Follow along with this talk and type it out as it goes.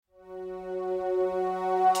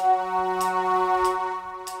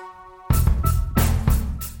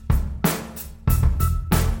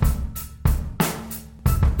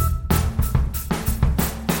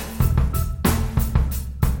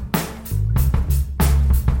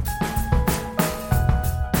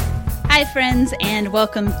Hi, friends, and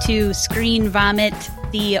welcome to Screen Vomit,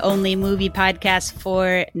 the only movie podcast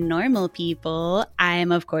for normal people.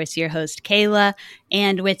 I'm, of course, your host, Kayla,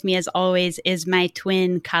 and with me, as always, is my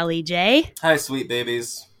twin, Kali J. Hi, sweet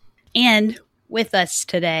babies. And with us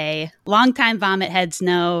today, longtime Vomit heads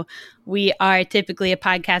know we are typically a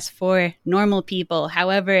podcast for normal people.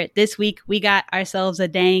 However, this week, we got ourselves a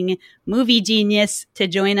dang movie genius to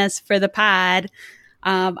join us for the pod.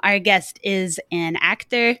 Our guest is an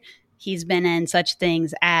actor. He's been in such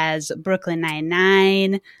things as Brooklyn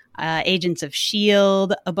Nine-Nine, Agents of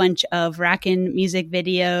S.H.I.E.L.D., a bunch of rockin' music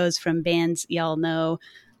videos from bands y'all know.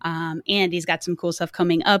 And he's got some cool stuff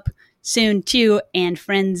coming up soon, too. And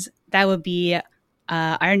friends, that would be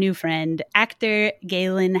our new friend, actor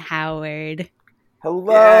Galen Howard.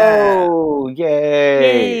 Hello! Yeah.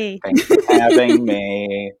 Yay! Thanks for having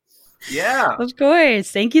me. Yeah. Of course.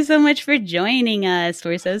 Thank you so much for joining us.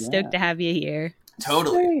 We're so stoked to have you here.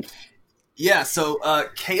 Totally. Yeah, so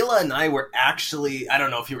Kayla and I were actually, I don't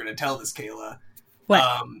know if you were going to tell this, Kayla. What?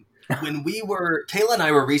 Kayla and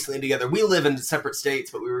I were recently together. We live in separate states,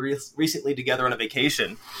 but we were recently together on a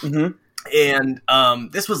vacation. Mm-hmm. And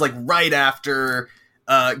this was like right after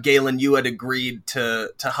Galen, you had agreed to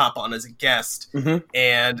hop on as a guest. Mm-hmm.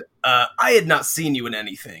 And I had not seen you in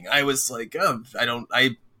anything. I was like,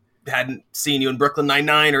 I hadn't seen you in Brooklyn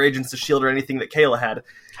Nine-Nine or Agents of S.H.I.E.L.D. or anything that Kayla had.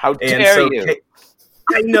 How dare you?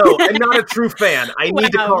 I know. I'm not a true fan. I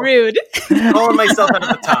need to rude. calling myself out of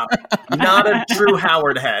the top. Not a true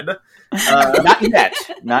Howard head.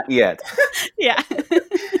 Not yet. Yeah.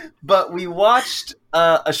 But we watched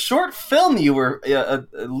a short film you were a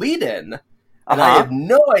lead in. And I have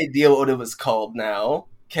no idea what it was called now.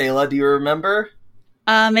 Kayla, do you remember?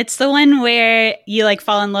 It's the one where you like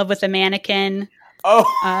fall in love with a mannequin.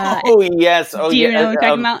 Yes. Do you know what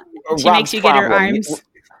I'm talking about? She makes you get her arms.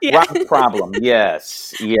 Yeah. Rock Problem.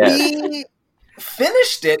 Yes. We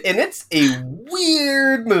finished it, and it's a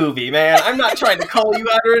weird movie, man. I'm not trying to call you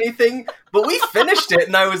out or anything, but we finished it,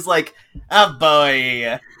 and I was like, oh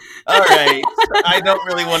boy. All right. I don't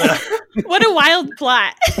really want to. What a wild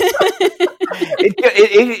plot.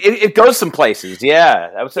 It goes some places. Yeah.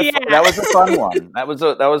 That was a fun one. That was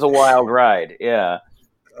a wild ride. Yeah.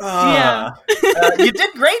 You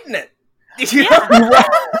did great in it.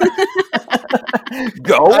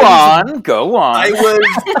 Go on. I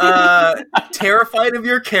was terrified of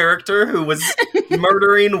your character who was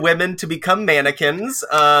murdering women to become mannequins.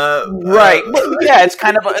 Right. Yeah, it's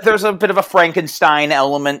kind of there's a bit of a Frankenstein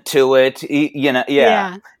element to it. You know,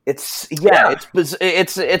 yeah. It's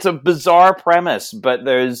a bizarre premise, but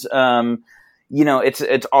there's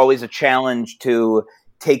it's always a challenge to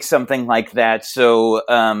take something like that,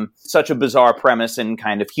 such a bizarre premise, and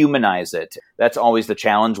kind of humanize it. That's always the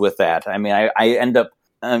challenge with that. I mean, I end up,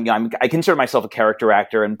 I consider myself a character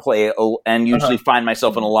actor and usually find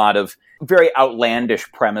myself in a lot of very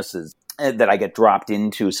outlandish premises that I get dropped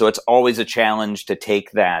into. So it's always a challenge to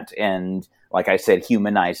take that and, like I said,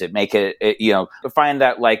 humanize it, make it find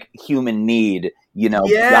that like human need,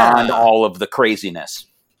 beyond all of the craziness.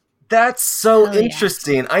 That's so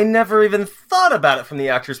interesting. I never even thought about it from the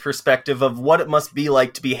actor's perspective of what it must be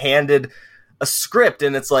like to be handed a script.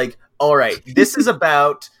 And it's like, all right, this is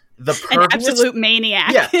about the an absolute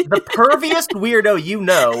maniac. Yeah, the perviest weirdo you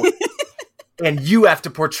know. And you have to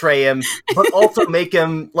portray him, but also make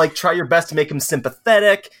him, like, try your best to make him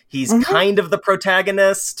sympathetic. He's kind of the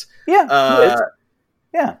protagonist. Yeah.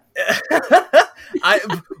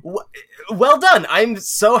 Well done. I'm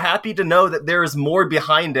so happy to know that there is more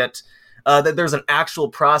behind it, that there's an actual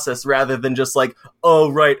process rather than just like, oh,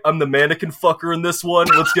 right, I'm the mannequin fucker in this one.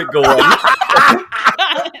 Let's get going.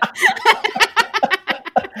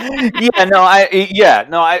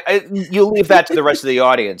 You leave that to the rest of the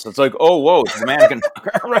audience. It's like, oh, whoa, it's the mannequin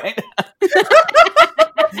fucker, right?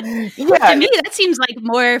 To me, that seems like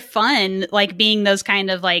more fun, like being those kind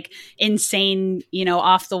of like insane,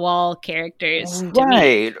 off the wall characters.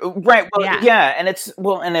 Right.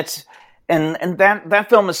 Well, and that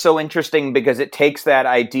film is so interesting because it takes that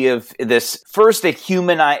idea of this. First, it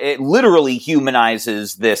literally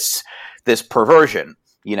humanizes this perversion.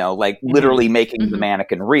 Literally making the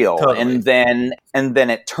mannequin real. Totally. And then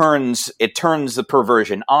it turns the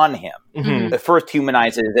perversion on him. Mm-hmm. It first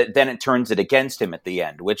humanizes it, then it turns it against him at the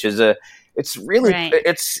end, which is it's really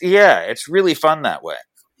fun that way.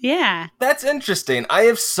 Yeah. That's interesting. I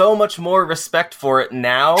have so much more respect for it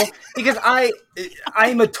now because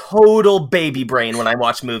I'm a total baby brain when I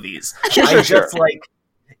watch movies.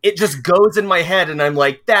 It just goes in my head and I'm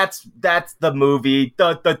like, that's the movie,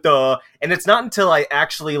 and it's not until I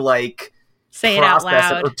actually like say it out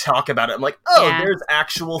loud or talk about it. I'm like, there's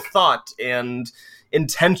actual thought and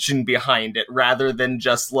intention behind it rather than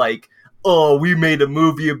just like, oh, we made a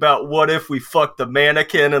movie about what if we fucked the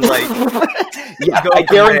mannequin and like. Yeah, I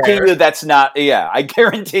guarantee you that's not. Yeah, I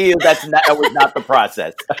guarantee you that was not the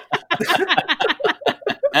process.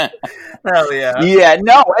 Hell yeah. Yeah,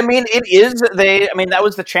 no, I mean it is. That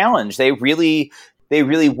was the challenge. They really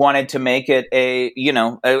wanted to make it a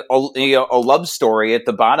love story at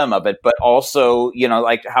the bottom of it, but also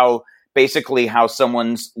like how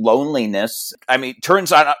someone's loneliness,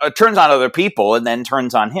 turns on other people and then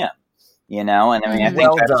turns on him. And I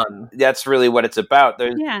think that's really what it's about.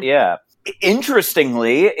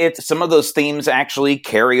 Interestingly, some of those themes actually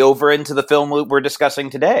carry over into the film we're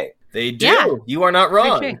discussing today. They do. Yeah. You are not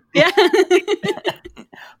wrong. Sure. Yeah.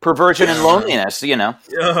 Perversion and loneliness,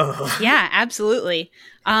 Yeah, absolutely.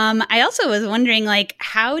 I also was wondering, like,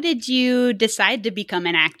 how did you decide to become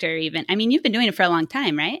an actor even? I mean, you've been doing it for a long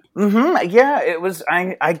time, right? Mm-hmm. Yeah, it was,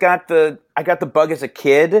 I got the bug as a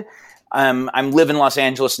kid. I'm live in Los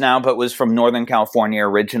Angeles now, but was from Northern California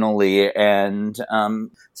originally, and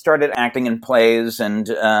started acting in plays and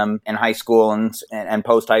in high school and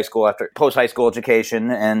post high school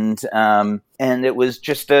education, and it was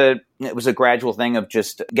just a gradual thing of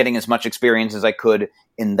just getting as much experience as I could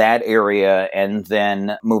in that area, and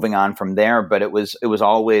then moving on from there. But it was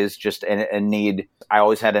always just a need. I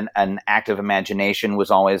always had an active imagination.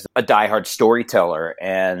 Was always a diehard storyteller,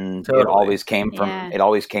 and totally. It always came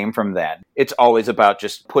from that. It's always about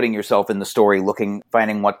just putting yourself in the story,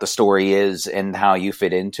 finding what the story is and how you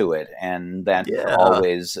fit into it, and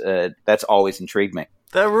that's always intrigued me.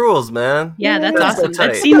 That rules, man. Yeah, that's awesome.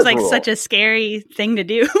 That seems like such a scary thing to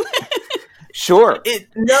do. Sure.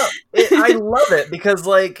 I love it because,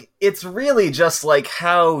 like, it's really just like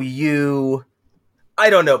how you. I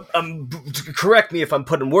don't know. Correct me if I'm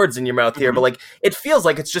putting words in your mouth here, but like, it feels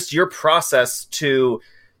like it's just your process to.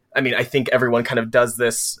 I mean, I think everyone kind of does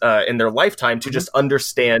this in their lifetime to just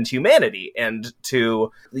understand humanity and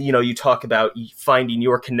to, you talk about finding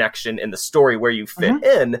your connection in the story where you fit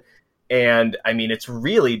in. And I mean, it's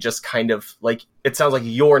really just kind of like, it sounds like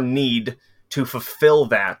your need to fulfill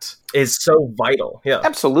that is so vital. Yeah,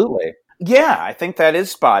 absolutely. Yeah, I think that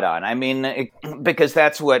is spot on. I mean, because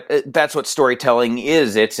that's what storytelling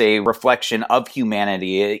is. It's a reflection of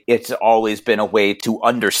humanity. It's always been a way to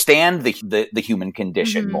understand the human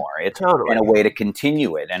condition more. It's and a way to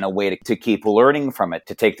continue it, and a way to keep learning from it,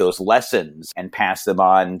 to take those lessons and pass them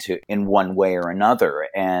on in one way or another.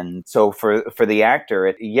 And so for the actor,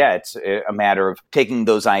 it's a matter of taking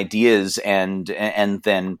those ideas and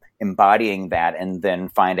then embodying that, and then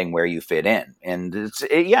finding where you fit in. And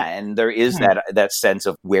and there is that sense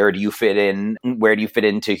of where do you fit in? Where do you fit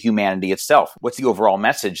into humanity itself? What's the overall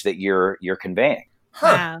message that you're conveying?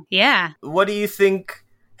 Wow. Yeah. What do you think?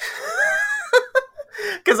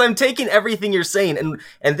 Because I'm taking everything you're saying,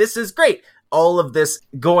 and this is great. All of this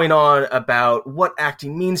going on about what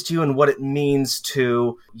acting means to you and what it means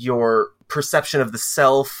to your perception of the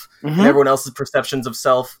self and everyone else's perceptions of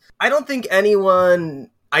self. I don't think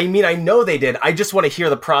anyone. I mean, I know they did. I just want to hear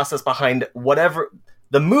the process behind whatever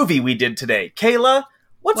the movie we did today. Kayla,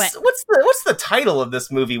 what's the title of this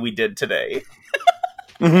movie we did today?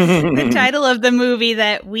 The title of the movie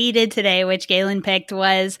that we did today, which Galen picked,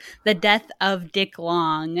 was The Death of Dick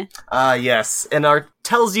Long. Yes. And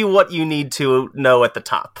tells you what you need to know at the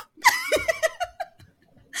top.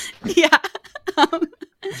 Yeah.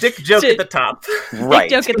 Dick joke at the top. Right.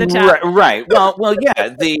 Dick joke at the top. Right. Well,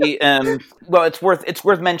 yeah. It's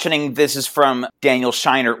worth mentioning. This is from Daniel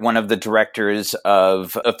Scheinert, one of the directors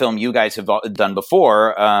of a film you guys have done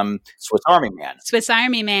before, Swiss Army Man. Swiss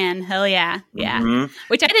Army Man. Hell yeah, yeah.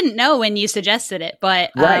 Which I didn't know when you suggested it,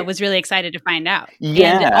 but was really excited to find out.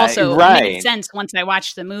 Yeah. And it also made sense once I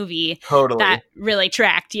watched the movie. Totally. That really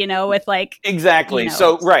tracked. With like exactly.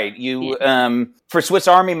 So for Swiss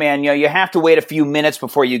Army Man, you have to wait a few minutes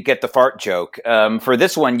before you get the fart joke. For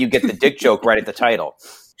this one, you get the dick joke right at the title.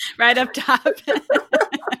 Right up top.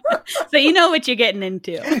 So you know what you're getting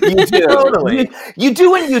into. You do. Totally. You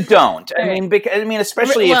do and you don't. I mean,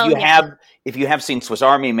 especially if you have seen Swiss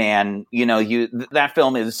Army Man, that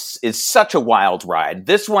film is such a wild ride.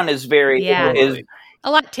 This one is is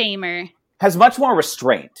a lot tamer. Has much more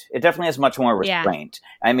restraint. It definitely has much more restraint.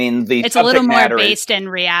 Yeah. I mean, it's a little more based in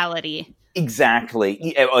reality.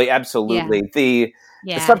 Exactly. Absolutely.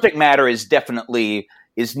 Yeah. The subject matter is definitely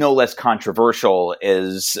no less controversial,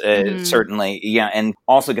 is certainly, and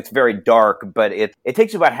also gets very dark, but it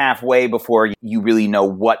takes you about halfway before you really know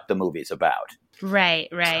what the movie's about. Right.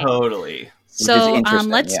 Totally. So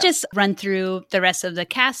let's just run through the rest of the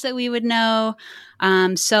cast that we would know.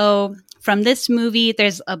 So from this movie,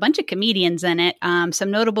 there's a bunch of comedians in it.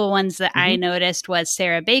 Some notable ones that I noticed was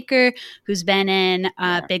Sarah Baker, who's been in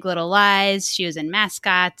Big Little Lies. She was in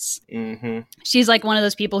Mascots. She's like one of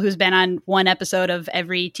those people who's been on one episode of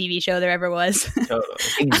every TV show there ever was.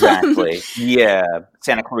 Exactly. Yeah.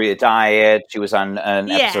 Santa Clarita Diet. She was on an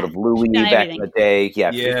episode of Louie back in the day.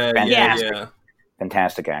 Yeah.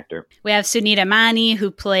 Fantastic actor. We have Sunita Mani,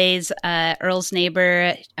 who plays Earl's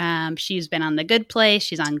neighbor. She's been on The Good Place.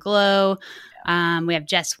 She's on Glow. We have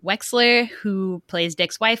Jess Wexler, who plays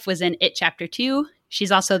Dick's wife, was in It Chapter 2.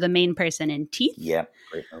 She's also the main person in Teeth. Yeah,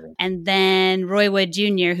 great movie. And then Roy Wood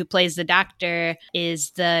Jr., who plays the doctor,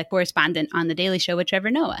 is the correspondent on The Daily Show with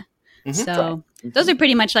Trevor Noah. So those are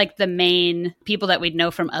pretty much like the main people that we'd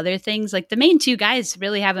know from other things. Like the main two guys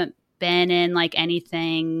really haven't been in like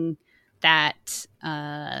anything that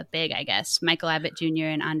big, I guess. Michael Abbott Jr.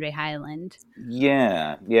 and Andre Hyland.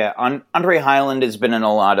 Yeah. Andre Hyland has been in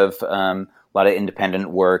a lot of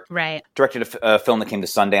independent work. Right. Directed a film that came to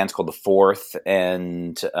Sundance called The Fourth,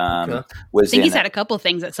 and was. I think he's had a couple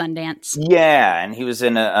things at Sundance. Yeah, and he was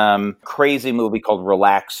in a crazy movie called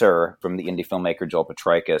Relaxer from the indie filmmaker Joel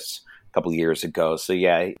Petrakis a couple of years ago. So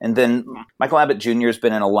yeah, and then Michael Abbott Jr. has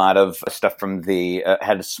been in a lot of stuff from the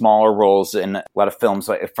had smaller roles in a lot of films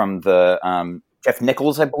from the Jeff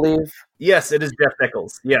Nichols, I believe. Yes, it is Jeff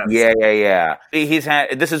Nichols. Yes. Yeah. He's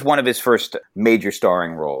had this is one of his first major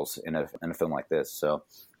starring roles in a film like this. So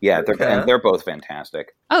yeah, they're both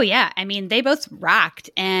fantastic. Oh yeah, I mean they both rocked,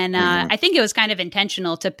 and I think it was kind of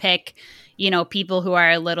intentional to pick, people who are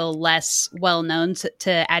a little less well known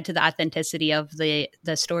to add to the authenticity of the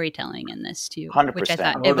storytelling in this too. 100%. Which I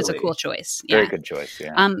thought it was a cool choice. Very good choice.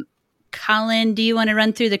 Yeah. Colin, do you want to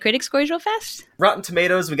run through the critic scores real fast? Rotten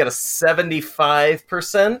Tomatoes, we got a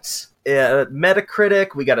 75%.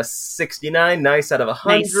 Metacritic, we got a 69. Nice out of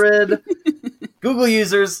 100. Nice. Google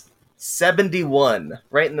users, 71.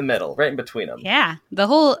 Right in the middle, right in between them. Yeah,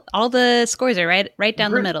 all the scores are right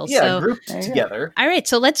down the middle. Yeah, grouped together. All right,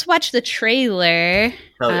 so let's watch the trailer,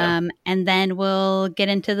 and then we'll get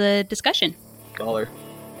into the discussion. Baller.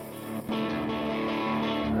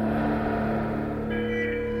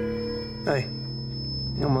 Hey,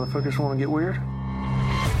 you motherfuckers want to get weird?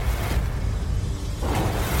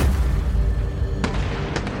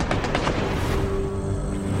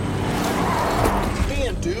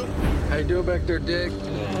 Damn, dude. How you doing back there, Dick?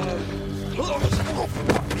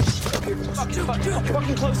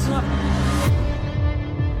 Fucking close enough.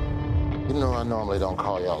 You know I normally don't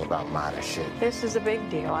call y'all about minor shit. This is a big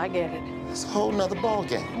deal, I get it. It's a whole nother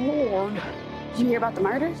ballgame. Lord. Did you hear about the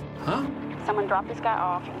murders? Huh? Someone dropped this guy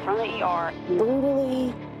off from the ER.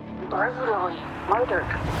 Brutally murdered.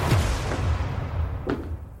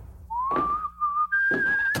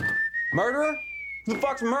 Murderer? Who the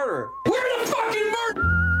fuck's a murderer? We're the fucking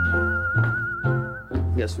murderer!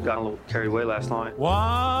 Guess we got a little carried away last night.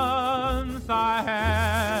 Once I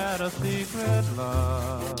had a secret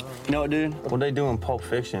love. You know what, dude? What they do in Pulp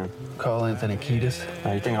Fiction? Call Anthony Kiedis.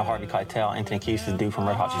 You're thinking of Harvey Keitel. Anthony Kiedis is the dude from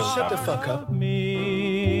Red Hot Chili Peppers. Shut the fuck up.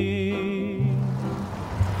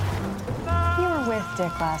 You were with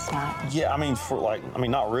Dick last night. Yeah,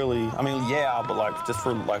 not really. Yeah, but just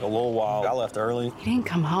for a little while. I left early. He didn't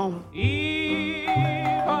come home.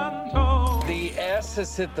 The S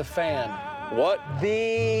has hit the fan. What?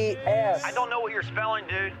 The S. I don't know what you're spelling,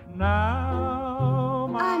 dude.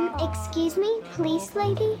 Excuse me, police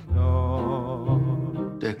lady?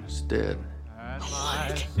 Dick's dead.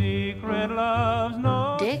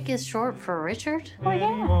 Dick is short for Richard? Oh,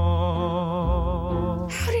 yeah.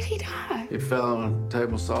 How did he die? He fell on a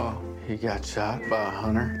table saw. He got shot by a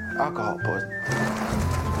hunter. Alcohol poison.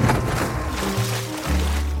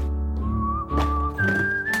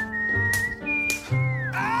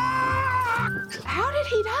 How did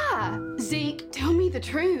he die? Zeke, tell me the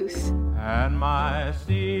truth. And my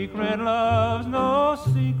secret love's no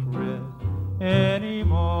secret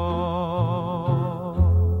anymore.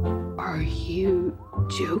 Are you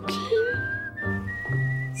joking?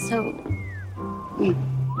 So,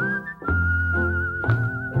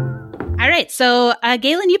 All right, so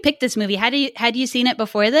Galen, you picked this movie. Had you seen it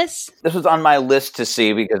before this? This was on my list to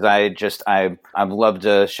see because I've loved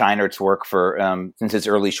Scheinert's work for since his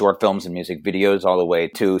early short films and music videos all the way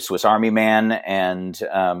to Swiss Army Man, and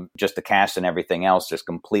just the cast and everything else just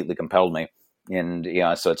completely compelled me. And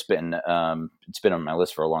so it's been on my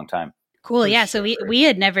list for a long time. Cool. Yeah. So we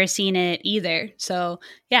had never seen it either. So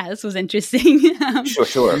yeah, this was interesting.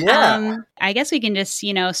 Sure. Yeah. I guess we can just,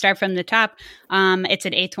 start from the top. It's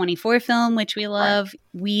an A24 film, which we love.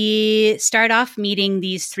 Right. We start off meeting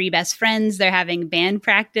these three best friends. They're having band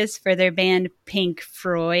practice for their band Pink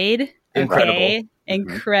Floyd. Incredible. Okay.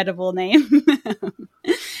 incredible name.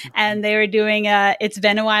 And they were doing It's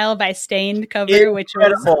Been a While by Stained cover, which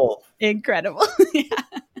was incredible. Yeah.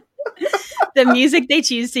 The music they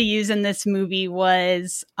choose to use in this movie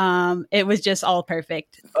was it was just all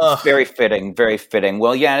perfect. Very fitting, very fitting.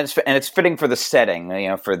 Well, yeah, and it's fitting for the setting,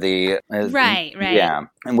 for the right, yeah,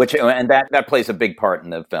 and that plays a big part in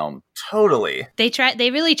the film. Totally.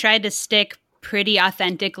 They really tried to stick pretty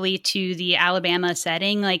authentically to the Alabama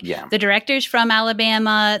setting. Like the director's from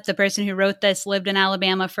Alabama. The person who wrote this lived in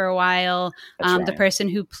Alabama for a while. Right. The person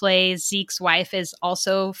who plays Zeke's wife is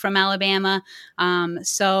also from Alabama.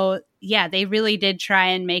 So yeah, they really did try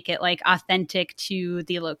and make it like authentic to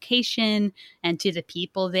the location and to the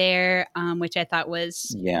people there, which I thought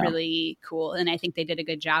was really cool. And I think they did a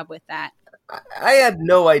good job with that. I had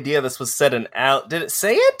no idea this was set in Did it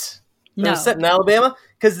say it? No. It was set in Alabama?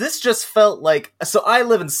 Because this just felt like... So I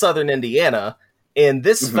live in southern Indiana, and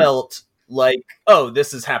this felt like, oh,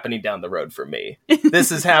 this is happening down the road from me.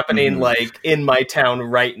 This is happening like in my town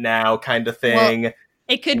right now kind of thing. Well,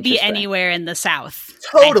 it could be anywhere in the South.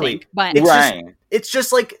 Totally. Think, but it's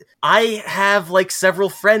just like, I have like several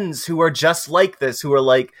friends who are just like this, who are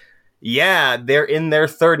like, yeah, they're in their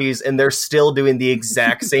 30s and they're still doing the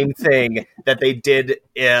exact same thing that they did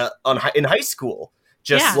in high school.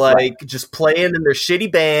 Just just playing in their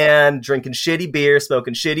shitty band, drinking shitty beer,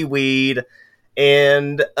 smoking shitty weed,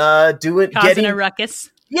 and causing a ruckus.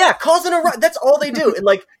 Yeah, causing a ruckus. That's all they do. And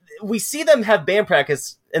like, we see them have band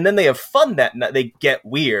practice, and then they have fun that night. They get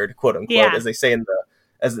weird, quote unquote, as they say in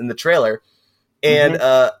the trailer. And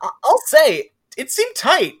I'll say, it seemed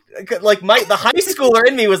tight. Like the high schooler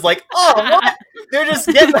in me was like, oh, what? They're just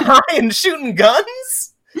getting high and shooting guns?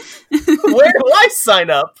 Where do I sign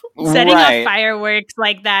up? Setting off fireworks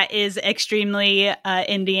like that is extremely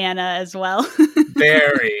Indiana as well.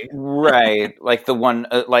 Very. Right. Like the one,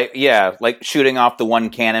 like shooting off the one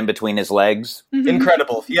cannon between his legs.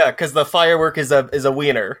 Incredible. Yeah, because the firework is a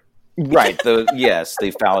wiener. Right.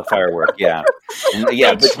 The phallic firework. Yeah.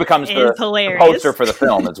 And, which becomes the poster for the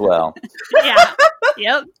film as well. Yeah.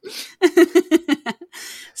 Yep.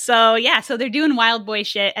 So they're doing wild boy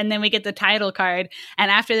shit, and then we get the title card, and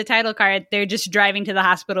after the title card, they're just driving to the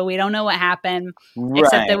hospital. We don't know what happened,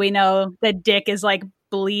 except that we know that Dick is like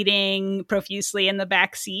bleeding profusely in the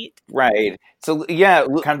back seat. Right. So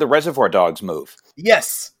kind of the Reservoir Dogs move.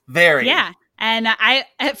 Yes. Very. Yeah. And I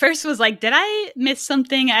at first was like, did I miss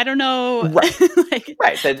something? I don't know. Right.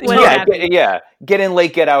 Get in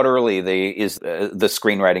late, get out early is the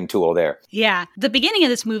screenwriting tool there. Yeah. The beginning of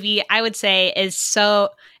this movie, I would say,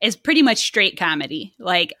 is pretty much straight comedy.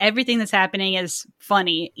 Like, everything that's happening is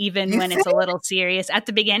funny, even when it's a little serious. At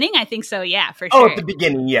the beginning, I think so, yeah, for sure. Oh, at the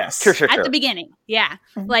beginning, yes. Sure. At the beginning, yeah.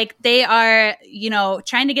 Like, they are,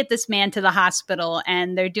 trying to get this man to the hospital,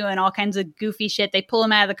 and they're doing all kinds of goofy shit. They pull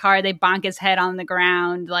him out of the car, they bonk his head on the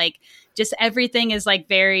ground, like, just everything is like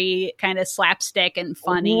very kind of slapstick and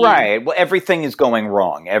funny. Right. Well, everything is going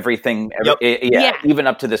wrong. Everything. Even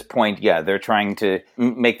up to this point, they're trying to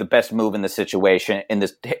make the best move in the situation, in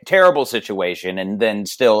this terrible situation, and then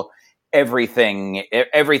still everything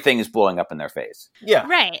is blowing up in their face. Yeah.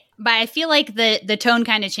 Right. But I feel like the tone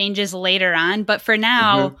kind of changes later on. But for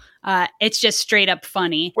now, it's just straight up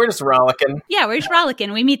funny. We're just rollicking. Yeah, we're just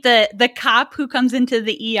rollicking. We meet the cop who comes into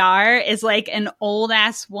the ER is like an old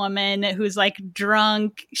ass woman who's like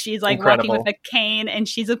drunk. She's like walking with a cane, and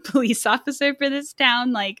she's a police officer for this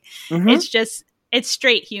town. Like, it's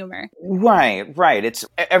straight humor. Right. It's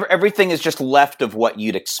everything is just left of what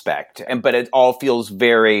you'd expect. But it all feels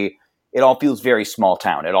very small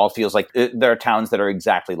town. It all feels like there are towns that are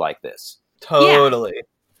exactly like this. Totally. Yeah,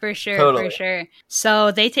 for sure.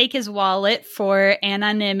 So they take his wallet for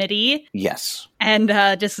anonymity. Yes. And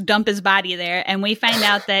just dump his body there. And we find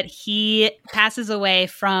out that he passes away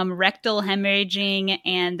from rectal hemorrhaging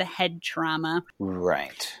and head trauma.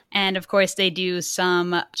 Right. And of course, they do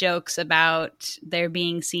some jokes about there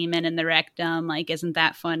being semen in the rectum. Like, isn't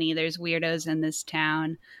that funny? There's weirdos in this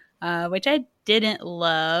town. Which I didn't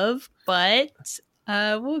love, but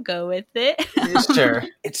we'll go with it. Sure.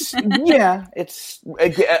 It's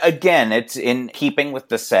in keeping with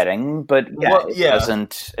the setting, but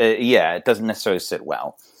it doesn't necessarily sit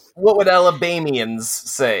well. What would Alabamians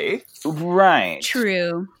say? Right.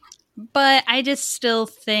 True. But I just still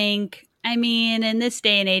think, I mean, in this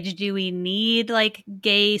day and age, do we need like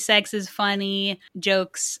gay sex is funny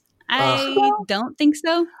jokes? I don't think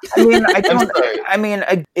so. I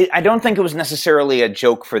don't think it was necessarily a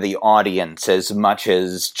joke for the audience as much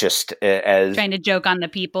as just as trying to joke on the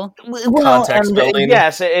people. Context building.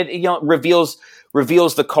 Yes, it reveals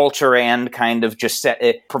reveals the culture and kind of just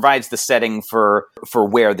it provides the setting for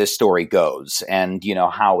where this story goes, and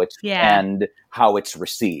how it's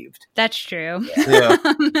received. That's true. Yeah.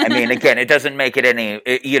 I mean, again, it doesn't make it any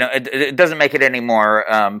it doesn't make it any more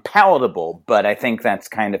palatable, but I think that's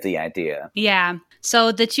kind of the idea. Yeah.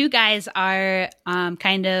 So the two guys are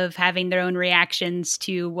kind of having their own reactions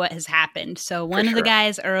to what has happened. So one of the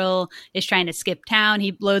guys, Earl, is trying to skip town.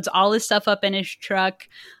 He loads all his stuff up in his truck,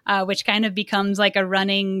 which kind of becomes like a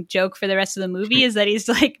running joke for the rest of the movie, is that he's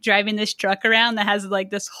like driving this truck around that has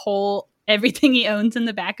like this whole everything he owns in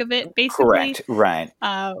the back of it, basically. Correct. Right.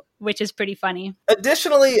 Which is pretty funny.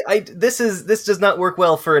 Additionally, this does not work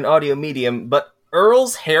well for an audio medium, but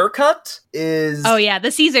Earl's haircut is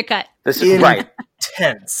the Caesar cut. This is right.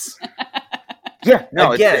 Tense. Yeah,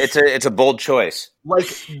 no, it's a bold choice. Like,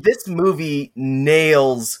 this movie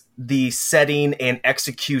nails the setting and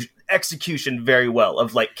execution very well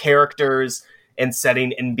of like characters and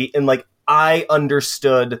setting and like I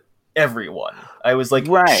understood everyone. I was like,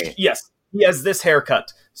 right, yes, he has this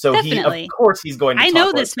haircut, so Definitely. of course he's going to. I talk know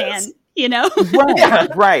like this man. Right, yeah.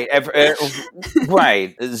 right,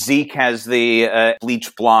 right. Zeke has the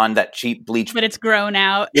bleach blonde, that cheap bleach, but it's grown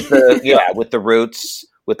out. With the roots,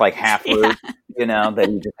 with like half roots, that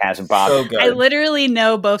he just hasn't bothered. So good. I literally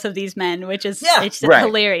know both of these men, which is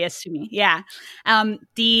hilarious to me. Yeah,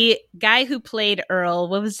 the guy who played Earl,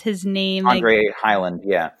 what was his name? Andre Hyland.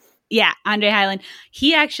 Yeah. Yeah, Andre Hyland.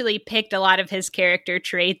 He actually picked a lot of his character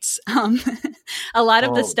traits. A lot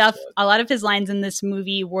of the stuff, a lot of his lines in this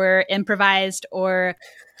movie were improvised or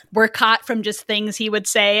were caught from just things he would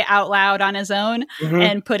say out loud on his own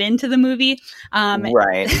and put into the movie.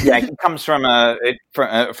 Right. Yeah, he comes from an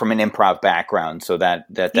improv background, so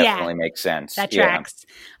that definitely makes sense. That tracks.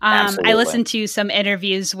 I listened to some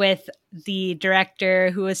interviews with the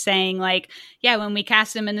director who was saying like, yeah, when we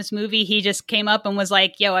cast him in this movie, he just came up and was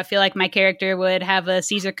like, yo, I feel like my character would have a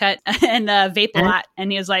Caesar cut and vape a lot.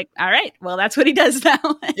 And he was like, all right, well, that's what he does now.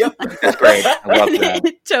 Yep. That's great. I love that.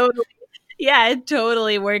 It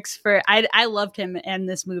totally works for. I loved him in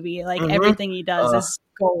this movie. Like everything he does is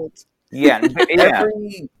gold. Yeah,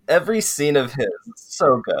 every scene of his is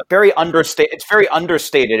so good. Very understated. It's very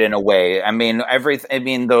understated in a way. I mean,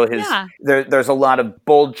 though there's a lot of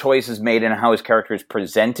bold choices made in how his character is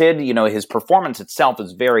presented. His performance itself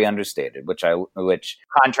is very understated, which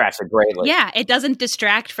contrasted greatly. Yeah, it doesn't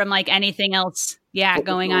distract from like anything else. Yeah,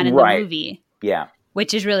 going on in the movie. Yeah.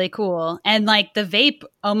 Which is really cool. And like the vape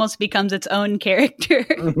almost becomes its own character.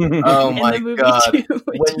 Oh my god. Too,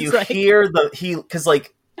 when you hear because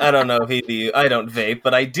like, I don't know if I don't vape,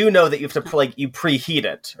 but I do know that you have to like, you preheat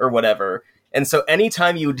it or whatever. And so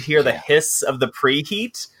anytime you would hear the hiss of the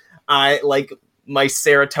preheat, my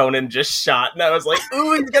serotonin just shot and I was like,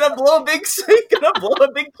 ooh, he's gonna blow a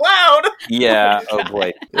big cloud. Yeah. Oh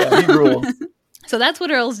boy. Yeah, he rules. So that's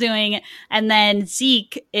what Earl's doing. And then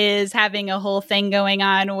Zeke is having a whole thing going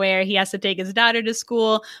on where he has to take his daughter to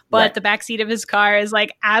school, but the backseat of his car is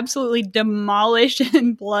like absolutely demolished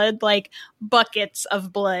in blood, like buckets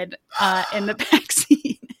of blood in the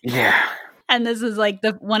backseat. Yeah. And this is like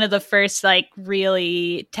one of the first like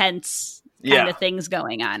really tense kind of things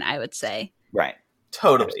going on, I would say. Right.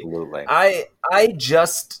 Totally. Absolutely. I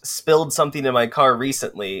just spilled something in my car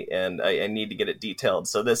recently, and I need to get it detailed.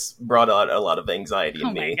 So this brought out a lot of anxiety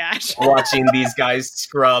in me. Gosh. Watching these guys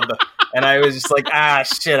scrub, and I was just like,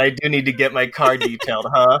 shit, I do need to get my car detailed,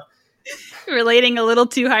 huh? Relating a little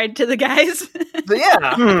too hard to the guys. So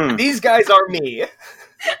yeah, these guys are me.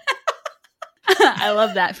 I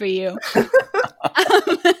love that for you.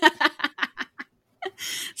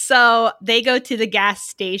 So they go to the gas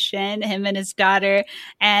station, him and his daughter,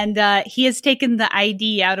 and he has taken the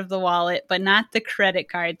ID out of the wallet, but not the credit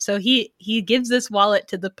card. So he gives this wallet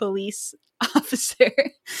to the police officer.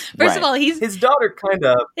 First of all, his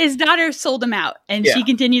daughter sold him out, and she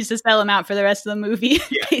continues to sell him out for the rest of the movie,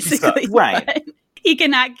 basically. Right. He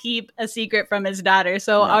cannot keep a secret from his daughter.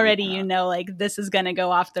 So already like this is going to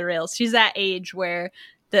go off the rails. She's that age where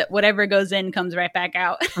that whatever goes in comes right back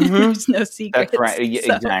out. There's no secrets. That's right.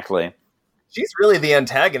 So. Exactly. She's really the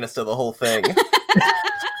antagonist of the whole thing.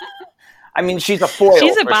 I mean, she's a foil.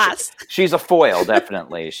 She's a boss. She's a foil,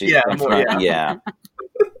 definitely. Yeah.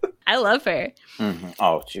 I love her. Mm-hmm.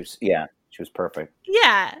 Oh, she was perfect.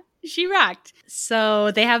 Yeah, she rocked.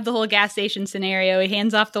 So they have the whole gas station scenario. He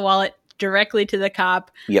hands off the wallet directly to the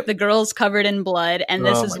cop. Yep. The girl's covered in blood. And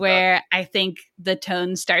this is where I think the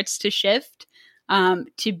tone starts to shift.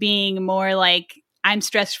 To being more like, I'm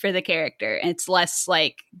stressed for the character. And it's less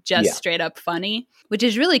like just straight up funny, which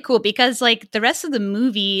is really cool because like the rest of the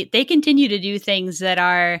movie, they continue to do things that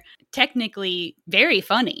are technically very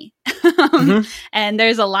funny. And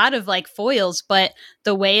there's a lot of like foils, but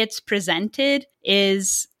the way it's presented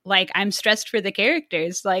is like, I'm stressed for the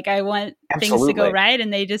characters. Like, I want things to go right,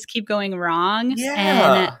 and they just keep going wrong. Yeah.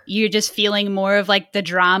 And you're just feeling more of like the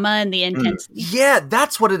drama and the intensity. Yeah,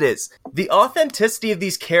 that's what it is. The authenticity of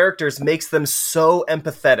these characters makes them so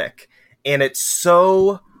empathetic. And it's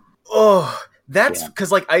so... that's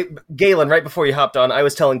because, like, Galen, right before you hopped on, I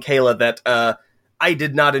was telling Kayla that I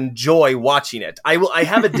did not enjoy watching it. I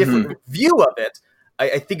have a different view of it.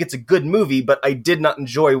 I think it's a good movie, but I did not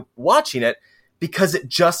enjoy watching it because it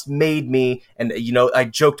just made me, and you know, I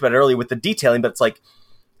joked about it earlier with the detailing, but it's like,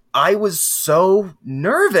 I was so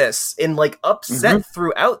nervous and like upset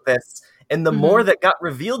throughout this. And the more that got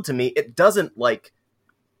revealed to me, it doesn't like,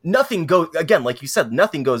 nothing goes, again, like you said,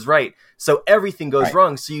 nothing goes right. So everything goes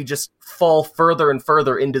wrong. So you just fall further and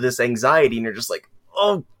further into this anxiety, and you're just like,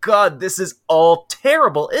 oh God, this is all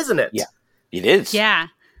terrible, isn't it? Yeah, it is. Yeah.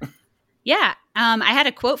 Yeah. I had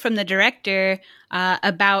a quote from the director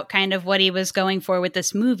about kind of what he was going for with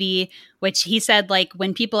this movie, which he said, like,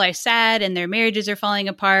 when people are sad and their marriages are falling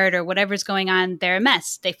apart or whatever's going on, they're a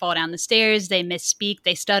mess. They fall down the stairs, they misspeak,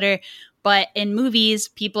 they stutter. But in movies,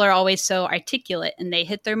 people are always so articulate and they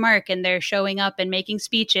hit their mark and they're showing up and making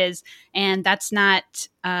speeches. And that's not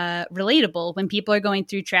relatable when people are going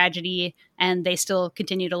through tragedy and they still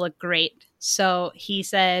continue to look great. So he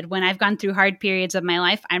said, when I've gone through hard periods of my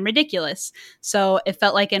life, I'm ridiculous. So it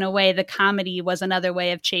felt like, in a way, the comedy was another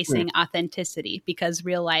way of chasing authenticity because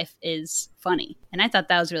real life is funny. And I thought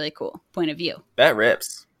that was really cool point of view. That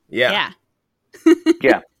rips. Yeah.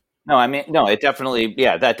 Yeah. No, I mean, no, it definitely,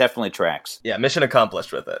 that definitely tracks. Yeah, mission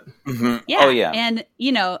accomplished with it. Yeah. Oh, yeah. And,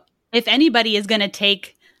 you know, if anybody is going to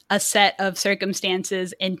take a set of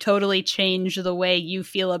circumstances and totally change the way you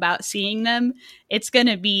feel about seeing them, it's going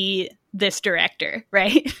to be this director,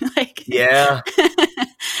 right? Like, yeah.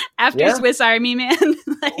 After Swiss Army Man,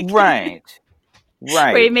 like, right.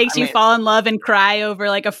 Where he makes you fall in love and cry over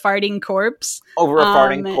like a farting corpse. Over a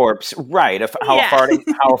farting corpse, right? How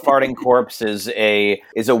a farting corpse is a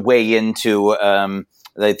way into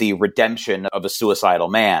the redemption of a suicidal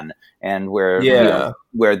man, and where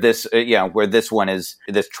this one is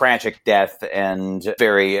this tragic death and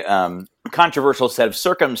very controversial set of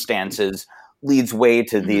circumstances leads way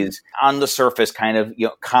to these on the surface kind of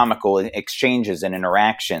comical exchanges and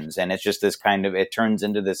interactions, and it's just this kind of, it turns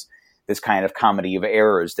into this kind of comedy of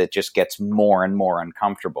errors that just gets more and more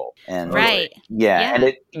uncomfortable. And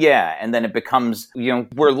and then it becomes,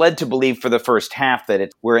 we're led to believe for the first half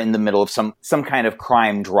that we're in the middle of some kind of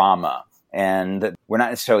crime drama, and we're not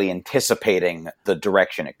necessarily anticipating the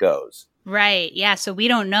direction it goes. Right. Yeah. So we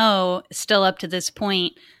don't know still up to this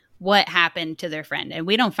point what happened to their friend, and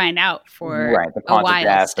we don't find out for the cause a while of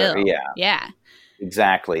death still. Yeah.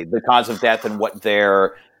 Exactly. The cause of death and what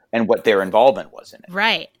their involvement was in it.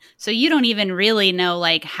 Right. So you don't even really know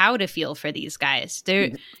like how to feel for these guys.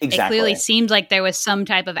 It clearly seemed like there was some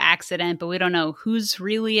type of accident, but we don't know who's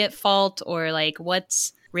really at fault or like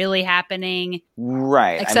what's really happening.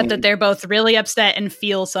 Right. Except that they're both really upset and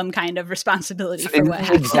feel some kind of responsibility for what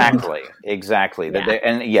happened. Exactly.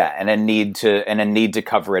 And a need to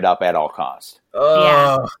cover it up at all costs.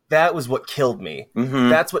 Oh, that was what killed me.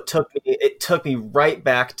 That's what took me. It took me right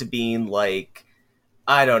back to being like,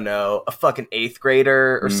 I don't know, a fucking 8th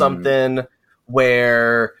grader or something,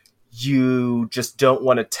 where you just don't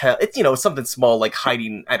want to tell. It's, something small like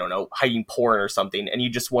hiding porn or something, and you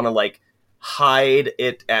just want to like hide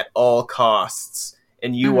it at all costs,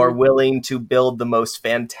 and you are willing to build the most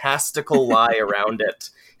fantastical lie around it,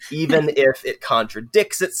 even if it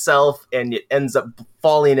contradicts itself and it ends up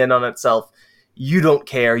falling in on itself. You don't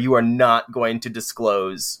care. You are not going to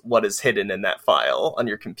disclose what is hidden in that file on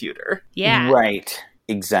your computer. Yeah. Right.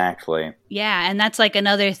 Exactly. Yeah, and that's like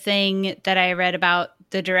another thing that I read about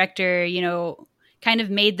the director, kind of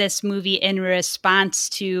made this movie in response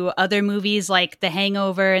to other movies like The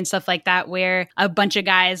Hangover and stuff like that, where a bunch of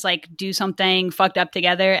guys like do something fucked up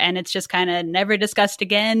together and it's just kind of never discussed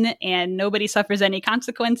again and nobody suffers any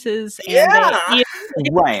consequences. And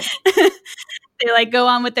right. They like go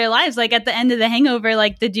on with their lives. Like at the end of The Hangover,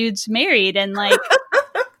 like the dude's married and like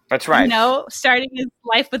that's right. Starting his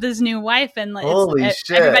life with his new wife, and holy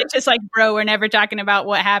shit, everybody's just like, bro, we're never talking about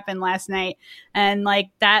what happened last night, and like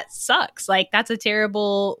that sucks. Like that's a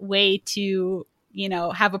terrible way to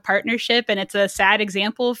have a partnership, and it's a sad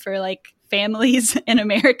example for like families in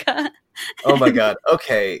America. Oh my god.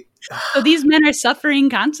 Okay. So these men are suffering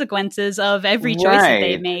consequences of every choice that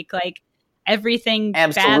they make. Like everything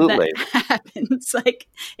bad that happens, like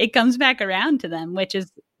it comes back around to them, which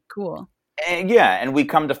is cool. And we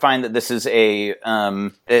come to find that this is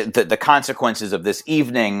the consequences of this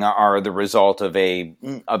evening are the result of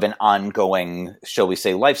an ongoing, shall we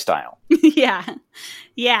say, lifestyle. Yeah.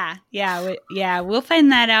 We'll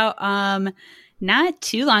find that out not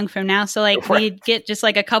too long from now. So like we get just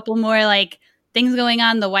like a couple more like things going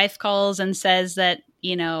on. The wife calls and says that,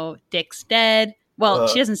 Dick's dead. Well,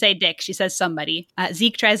 she doesn't say Dick. She says somebody.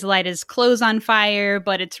 Zeke tries to light his clothes on fire,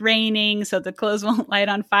 but it's raining, so the clothes won't light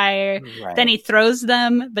on fire. Right. Then he throws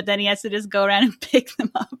them, but then he has to just go around and pick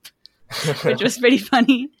them up, which was pretty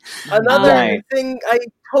funny. Another thing I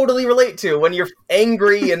totally relate to, when you're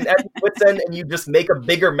angry and at wit's end and you just make a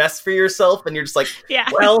bigger mess for yourself and you're just like,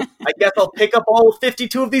 well, I guess I'll pick up all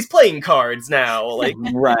 52 of these playing cards now. Like,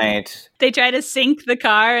 right. They try to sink the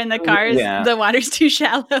car and the water's too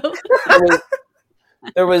shallow.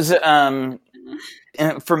 There was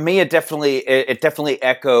for me, it definitely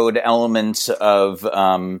echoed elements of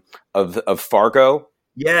Fargo.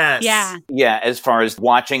 Yes. Yeah. As far as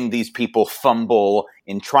watching these people fumble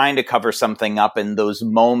in trying to cover something up, and those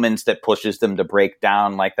moments that pushes them to break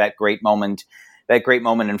down, like that great moment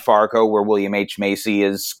in Fargo where William H. Macy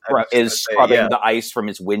is scrubbing the ice from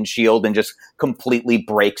his windshield and just completely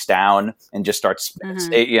breaks down and just starts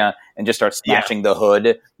smashing the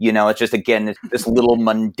hood. It's just, again, this little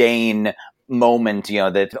mundane moment,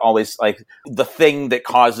 that always, like, the thing that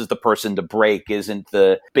causes the person to break isn't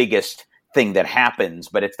the biggest thing that happens,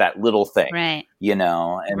 but it's that little thing, right?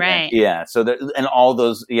 So all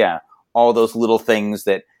those little things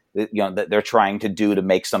that they're trying to do to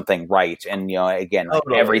make something right, and again,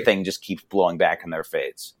 everything just keeps blowing back in their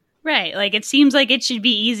face. Right, like it seems like it should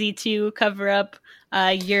be easy to cover up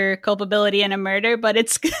your culpability in a murder, but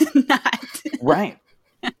it's not. Right.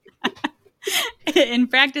 In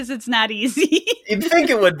practice, it's not easy. You'd think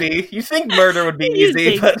it would be. You think murder would be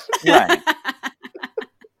easy, but right.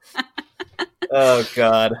 Oh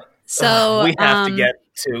God. So we have to get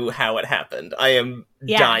to how it happened. I am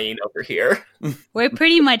dying over here. We're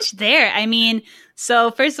pretty much there. I mean,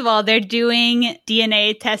 so first of all, they're doing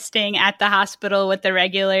DNA testing at the hospital with the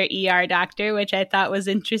regular ER doctor, which I thought was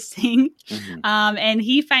interesting. Mm-hmm. And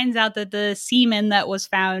he finds out that the semen that was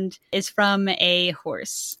found is from a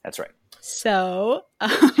horse. That's right. So,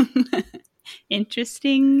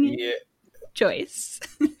 interesting choice.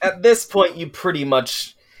 At this point, you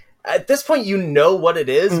know what it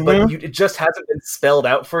is, but it just hasn't been spelled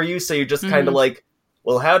out for you, so you're just kind of like,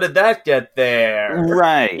 well, how did that get there?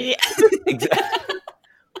 Right. Yeah.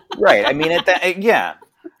 Right. I mean, at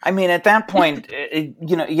that point,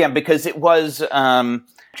 because it was,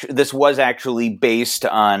 this was actually based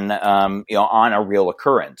on, on a real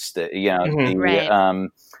occurrence that,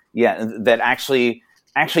 that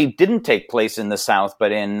actually didn't take place in the South,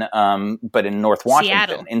 but in North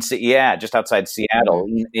Washington, Seattle. Just outside Seattle,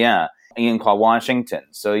 Enumclaw, Washington.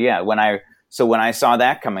 So when I saw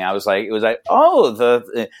that coming, it was like, oh,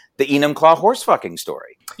 the Enumclaw horse fucking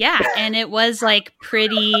story. Yeah, and it was like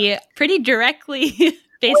pretty directly,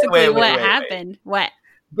 basically what happened. What?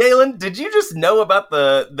 Galen, did you just know about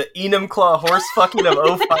the Enumclaw horse fucking of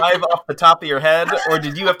 05 off the top of your head, or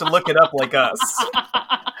did you have to look it up like us?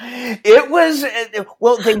 It was,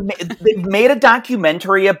 well, they made a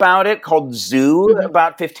documentary about it called Zoo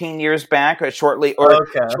about 15 years back, or shortly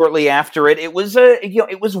after it. It was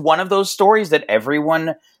it was one of those stories that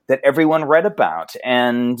everyone read about.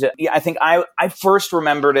 And I think I first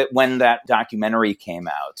remembered it when that documentary came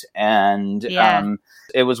out. And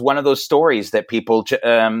it was one of those stories that people...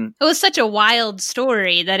 it was such a wild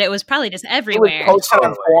story that it was probably just everywhere. It was posted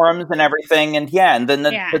on forums and everything. And then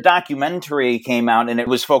the documentary came out, and it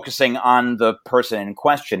was focusing on the person in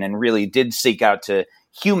question and really did seek out to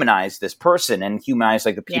humanize this person and humanize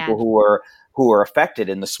like the people who were affected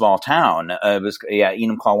in the small town. It was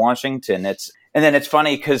Enumclaw, Washington. And then it's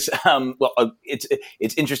funny because,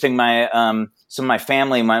 it's interesting. My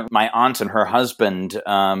family, my aunt and her husband,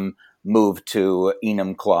 moved to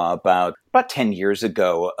Enumclaw about 10 years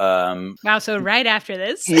ago. Wow. So right after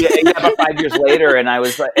this. About 5 years later. And I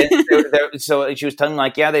was like, so she was telling me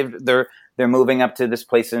like, they're moving up to this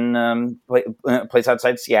place in, place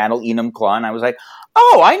outside Seattle, Enumclaw. And I was like,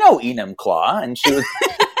 oh, I know Enumclaw. And she was,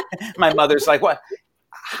 my mother's like, what?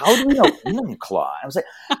 How do we know Enumclaw? I was like,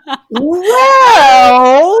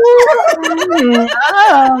 well.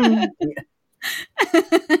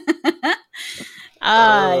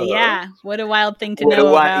 What a wild thing to know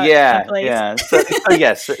about.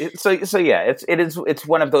 It's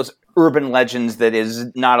one of those urban legends that is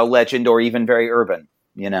not a legend or even very urban,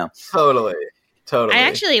 Totally. I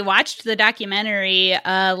actually watched the documentary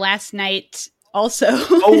last night also.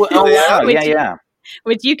 Oh, yeah.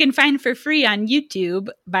 which you can find for free on YouTube,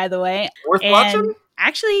 by the way. Worth watching?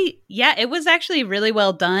 Actually, yeah, it was actually really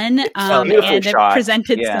well done. Beautiful and it shot.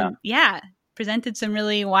 presented some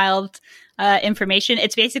really wild information.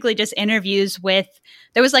 It's basically just interviews with,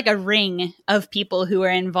 there was like a ring of people who were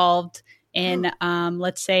involved in,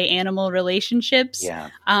 let's say, animal relationships. Yeah.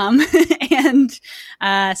 And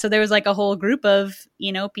so there was like a whole group of,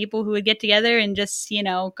 people who would get together and just,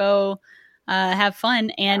 go have fun.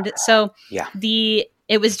 And so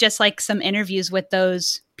it was just like some interviews with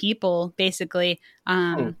those people, basically.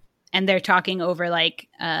 And they're talking over like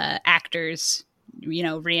actors,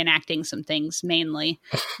 reenacting some things mainly.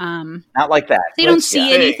 Not like that. So you don't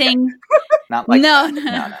see anything. Not like no.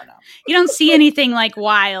 You You don't see anything like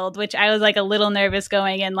wild, which I was like a little nervous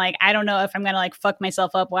going in. Like, I don't know if I'm going to like fuck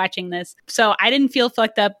myself up watching this. So I didn't feel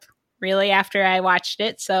fucked up really after I watched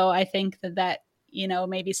it. So I think that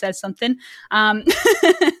maybe says something. Right.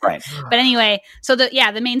 But anyway, so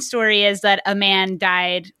the main story is that a man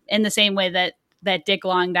died in the same way that Dick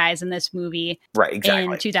Long dies in this movie. Right,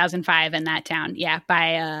 exactly. In 2005 in that town. Yeah,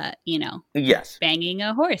 by, yes, banging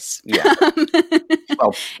a horse. Yeah.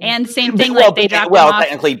 Well, and same thing, like they dropped him off.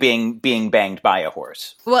 Technically being banged by a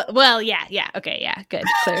horse. Well, yeah. Okay, yeah, good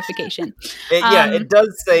clarification. It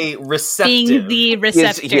does say receptive. Being the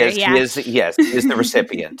receptor, He is the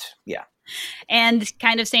recipient. Yeah. And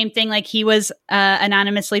kind of same thing, like he was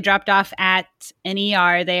anonymously dropped off at an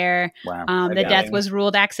ER there. Wow. The death was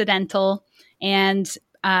ruled accidental. And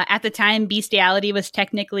at the time, bestiality was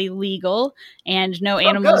technically legal and no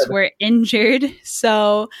animals were injured.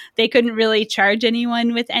 So they couldn't really charge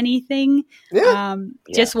anyone with anything. Yeah.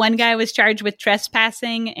 Just one guy was charged with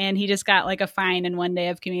trespassing and he just got like a fine and 1 day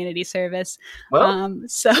of community service. Well,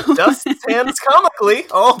 dust stands comically,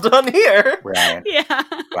 all done here. Right. Yeah.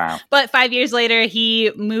 Wow. But 5 years later,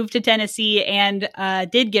 he moved to Tennessee and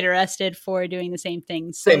did get arrested for doing the same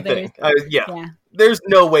thing. So same thing. Yeah. There's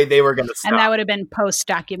no way they were going to stop. And that would have been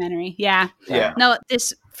post-documentary. Yeah. Yeah. No,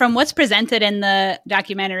 from what's presented in the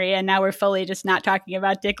documentary, and now we're fully just not talking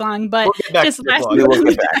about Dick Long, but just last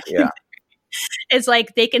week, yeah. It's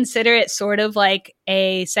like they consider it sort of like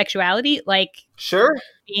a sexuality, like sure,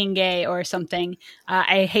 being gay or something.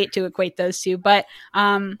 I hate to equate those two, but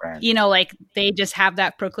like they just have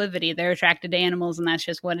that proclivity. They're attracted to animals, and that's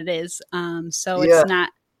just what it is. So it's not.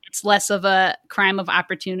 It's less of a crime of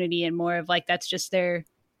opportunity and more of like that's just their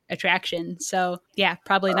attraction. So yeah,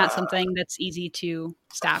 probably not something that's easy to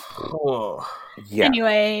stop. Yeah.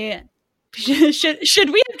 Anyway, should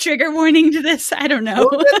we have trigger warning to this? I don't know.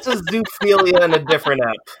 Well, that's a zoophilia in a different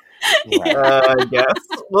app. I guess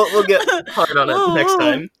we'll get hard on it next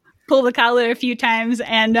time. Pull the collar a few times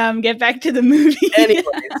and get back to the movie. Anyway,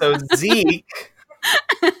 so Zeke.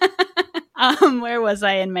 Where was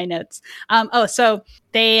I in my notes? So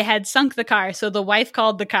they had sunk the car. So the wife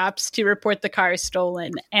called the cops to report the car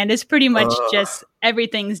stolen. And it's pretty much just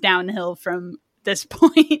everything's downhill from this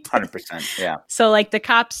point. 100%. Yeah. So like the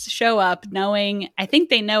cops show up I think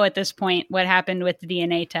they know at this point what happened with the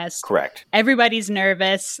DNA test. Correct. Everybody's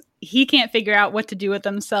nervous. He can't figure out what to do with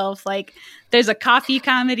himself. Like there's a coffee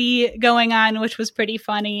comedy going on, which was pretty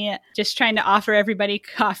funny. Just trying to offer everybody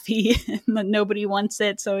coffee. Nobody wants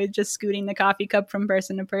it. So he's just scooting the coffee cup from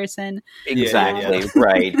person to person. Exactly. Yeah.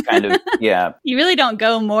 Right. Kind of. Yeah. You really don't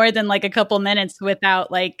go more than like a couple minutes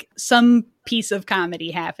without like some piece of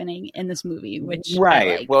comedy happening in this movie, which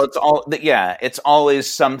right. Well, it's always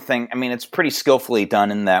something. I mean, it's pretty skillfully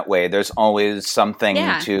done in that way. There's always something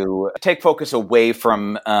to take focus away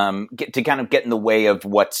from, to kind of get in the way of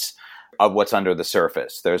what's under the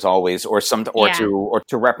surface. There's always to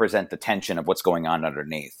represent the tension of what's going on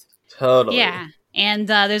underneath. Totally. Yeah. And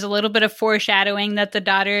there's a little bit of foreshadowing that the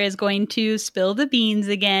daughter is going to spill the beans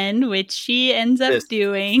again, which she ends up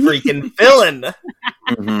doing. Freaking villain.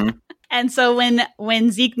 Mm-hmm. And so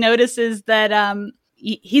when Zeke notices that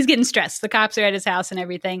he's getting stressed, the cops are at his house and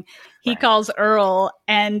everything, he calls Earl.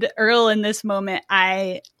 And Earl in this moment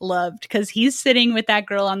I loved because he's sitting with that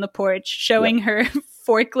girl on the porch showing her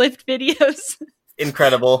forklift videos.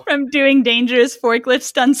 Incredible. From doing dangerous forklift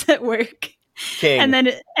stunts at work. King.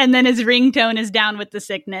 And then his ringtone is Down with the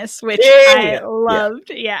Sickness, which I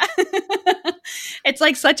loved. Yeah. It's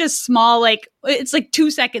like such a small, it's like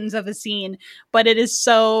 2 seconds of a scene, but it is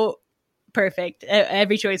so perfect.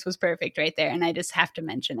 Every choice was perfect right there, and I just have to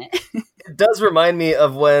mention it. It does remind me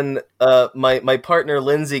of when my partner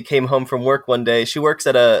Lindsay came home from work one day. She works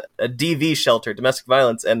at a DV shelter, domestic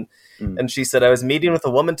violence, and she said, I was meeting with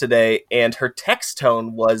a woman today, and her text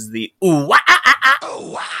tone was the ooh wah ah ah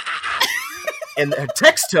ah. And her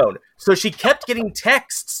text tone. So she kept getting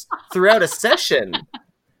texts throughout a session.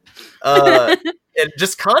 and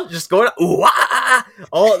just going ooh, ah,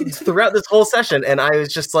 all throughout this whole session, and I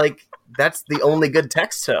was just like, that's the only good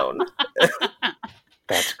text tone.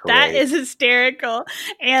 That's great. That is hysterical,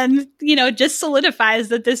 and just solidifies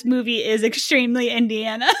that this movie is extremely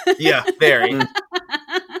Indiana. Yeah, very.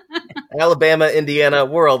 Alabama, Indiana,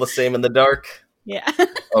 we're all the same in the dark. Yeah.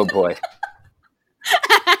 Oh boy.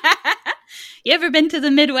 You ever been to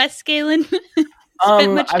the Midwest, Galen?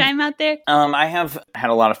 Spent much time out there? I have had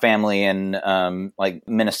a lot of family in like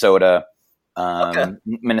Minnesota,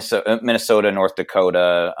 Minnesota, North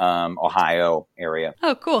Dakota, Ohio area.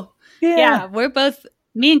 Oh, cool. Yeah,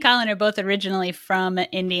 me and Colin are both originally from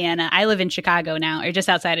Indiana. I live in Chicago now, or just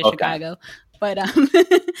outside of Chicago. But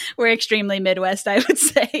we're extremely Midwest, I would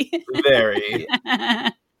say. Very.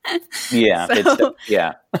 Yeah.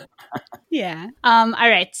 Yeah. All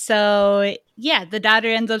right. So the daughter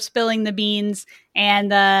ends up spilling the beans,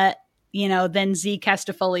 and then Zeke has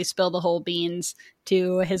to fully spill the whole beans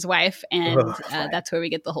to his wife, and that's where we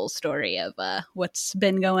get the whole story of what's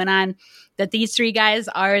been going on. That these three guys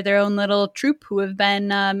are their own little troupe who have been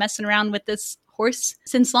messing around with this horse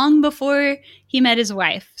since long before he met his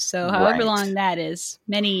wife. So however long that is,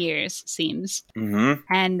 many years seems. Mm-hmm.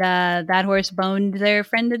 And that horse boned their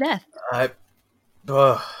friend to death.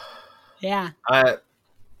 Yeah.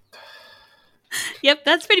 Yep,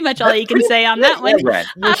 that's pretty much all you can say on that one. Right.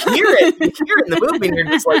 You hear it in the movie, and you're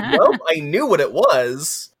just like, nope, I knew what it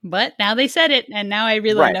was. But now they said it, and now I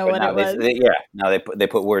really know what it was. Now they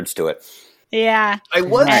put words to it. Yeah. I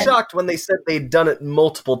was shocked when they said they'd done it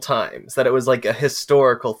multiple times, that it was like a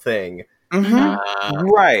historical thing. Mm-hmm.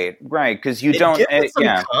 Right, because you don't... Give it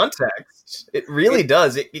some context. It really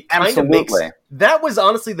does. It kind of makes... That was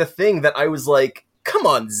honestly the thing that I was like, come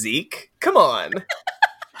on, Zeke. Come on.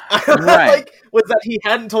 Was that he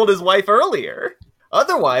hadn't told his wife earlier.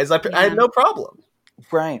 Otherwise, I had no problem.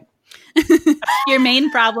 Right. Your main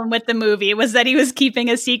problem with the movie was that he was keeping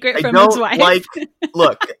a secret from his wife.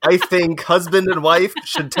 Look, I think husband and wife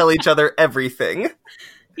should tell each other everything.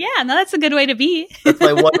 Yeah, no, that's a good way to be. That's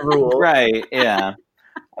my one rule. Right, yeah.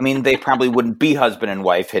 I mean, they probably wouldn't be husband and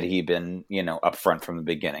wife had he been, upfront from the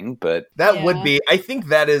beginning, but... That would be... I think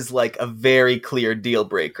that is, like, a very clear deal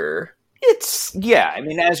breaker. It's... Yeah, I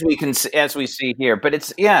mean, as we see here, but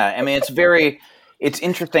it's... Yeah, I mean, it's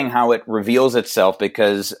interesting how it reveals itself,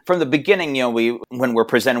 because from the beginning, when we're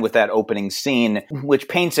presented with that opening scene, which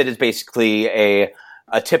paints it as basically a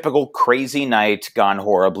typical crazy night gone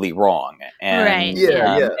horribly wrong. And,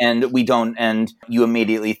 and we don't, and you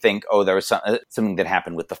immediately think, oh, there was something that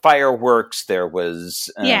happened with the fireworks. There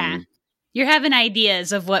was, you're having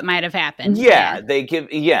ideas of what might have happened.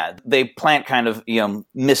 They plant kind of,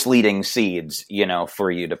 misleading seeds,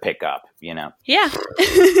 for you to pick up, Yeah.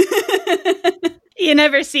 You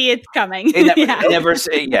never see it coming. Never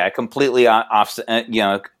see, completely offsets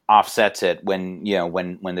it when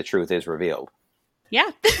the truth is revealed. Yeah.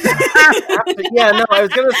 I was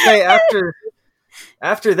going to say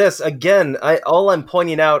after this, again, all I'm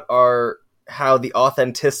pointing out are how the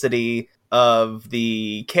authenticity of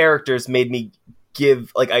the characters made me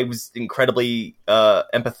I was incredibly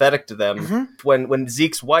empathetic to them. Mm-hmm. When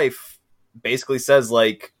Zeke's wife basically says,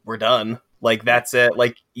 like, we're done. Like, that's it.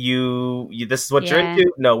 Like, you this is what you're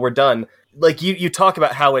into? No, we're done. Like, you talk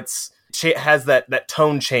about how has that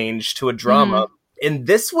tone change to a drama. Mm-hmm. And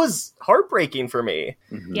this was heartbreaking for me.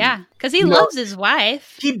 Mm-hmm. Yeah, because he loves his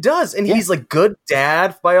wife. He does. And he's like good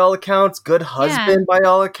dad by all accounts, good husband by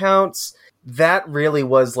all accounts. That really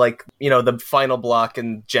was like, the final block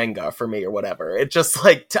in Jenga for me or whatever. It just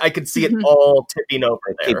like, I could see it all tipping over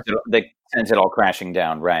there. That sends it all crashing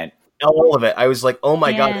down, right? All of it. I was like, oh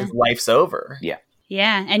my God, his life's over. Yeah.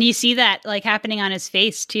 Yeah, and you see that like happening on his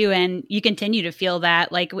face too, and you continue to feel that.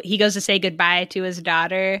 Like he goes to say goodbye to his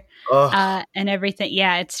daughter and everything.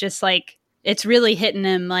 Yeah, it's just like it's really hitting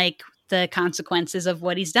him like the consequences of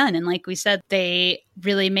what he's done. And like we said, they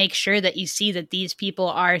really make sure that you see that these people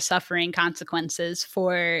are suffering consequences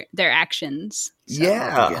for their actions.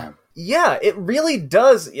 So. Yeah, it really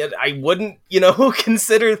does. I wouldn't,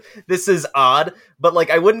 consider this is odd, but like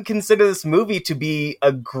I wouldn't consider this movie to be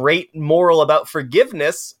a great moral about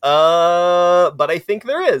forgiveness. But I think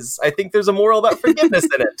there is. I think there's a moral about forgiveness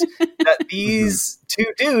in it. That these two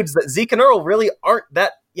dudes, that Zeke and Earl, really aren't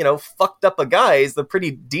that, fucked up a guys. They're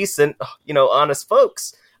pretty decent, honest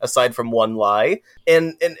folks, aside from one lie.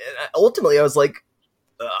 And ultimately I was like,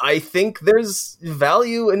 I think there's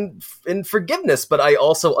value in forgiveness, but I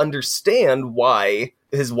also understand why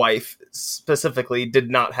his wife specifically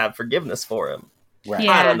did not have forgiveness for him. Right.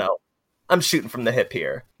 I don't know. I'm shooting from the hip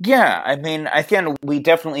here. Yeah, I mean, again, we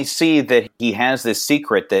definitely see that he has this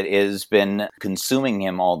secret that has been consuming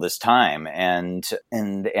him all this time, and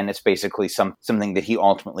it's basically something that he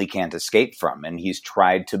ultimately can't escape from, and he's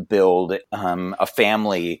tried to build a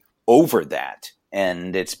family over that.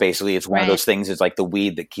 And it's basically, it's one of those things. It's like the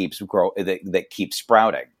weed that keeps that keeps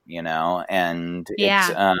sprouting, you know. And it's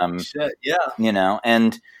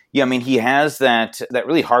and yeah, I mean, he has that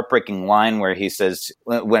really heartbreaking line where he says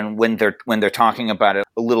when they're talking about it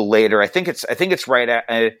a little later. I think it's right at,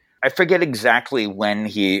 I forget exactly when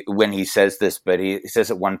he says this, but he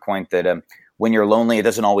says at one point that when you're lonely, it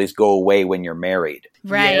doesn't always go away when you're married.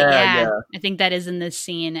 Right. Yeah. I think that is in this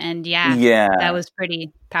scene, and that was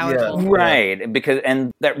pretty powerful. Yeah. Right,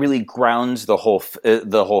 and that really grounds the whole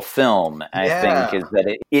film. I think is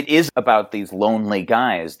that it is about these lonely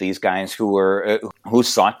guys, these guys who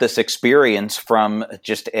sought this experience from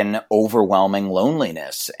just an overwhelming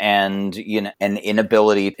loneliness and an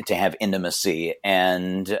inability to have intimacy,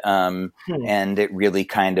 and it really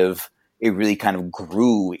kind of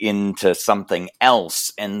grew into something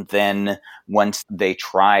else. And then once they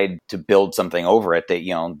tried to build something over it,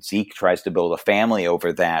 that, Zeke tries to build a family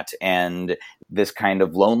over that. And this kind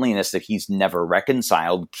of loneliness that he's never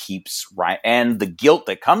reconciled keeps and the guilt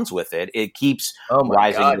that comes with it keeps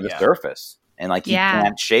rising to the surface. And like, he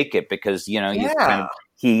can't shake it because,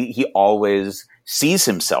 he always sees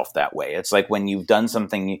himself that way. It's like when you've done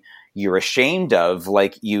something you're ashamed of,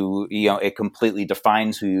 like it completely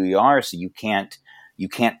defines who you are, so you can't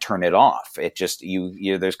turn it off. It just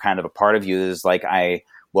there's kind of a part of you that is like,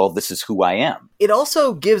 this is who I am. It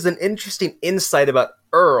also gives an interesting insight about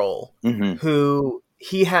Earl, who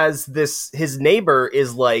he has his neighbor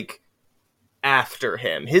is like after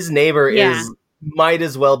him. His neighbor might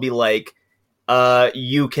as well be like,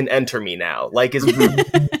 you can enter me now. Like, is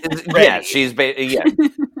she's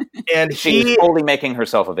and she's fully making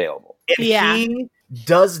herself available. And he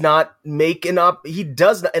does not make he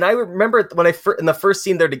does not. And I remember when in the first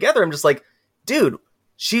scene they're together, I'm just like, dude,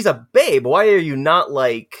 she's a babe. Why are you not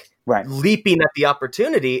like leaping at the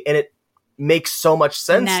opportunity? And it makes so much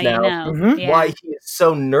sense now why he is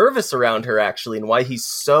so nervous around her, actually, and why he's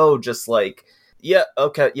so just like, yeah,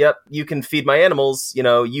 okay, yep, you can feed my animals,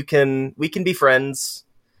 we can be friends,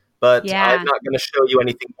 but I'm not going to show you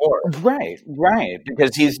anything more. Right,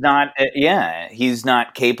 because he's not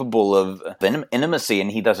capable of intimacy,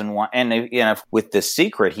 and he doesn't want, and with this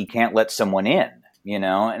secret, he can't let someone in,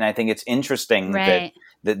 and I think it's interesting that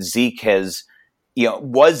Zeke has,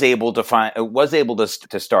 was able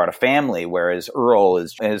to start a family, whereas Earl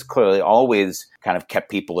has clearly always kind of kept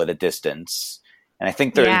people at a distance. And I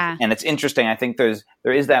think and it's interesting. I think there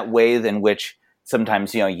is that way in which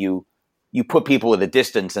sometimes you put people at a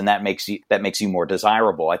distance, and that makes you more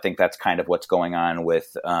desirable. I think that's kind of what's going on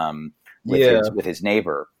with his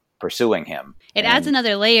neighbor pursuing him. It adds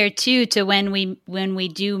another layer too to when we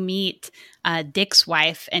do meet Dick's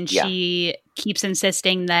wife, and she keeps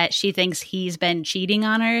insisting that she thinks he's been cheating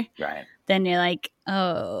on her. Right. Then you're like,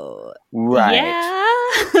 oh, right,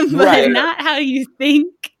 but not how you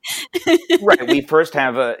think. Right. We first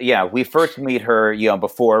meet her,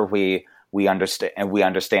 before we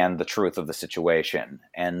understand the truth of the situation,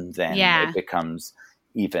 and then it becomes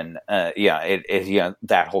even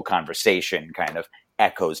that whole conversation kind of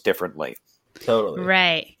echoes differently. Totally.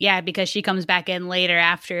 Right. Yeah, because she comes back in later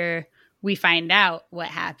after we find out what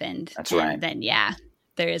happened. That's right. And then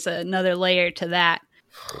there is another layer to that.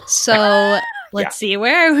 So let's see,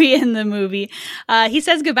 where are we in the movie? He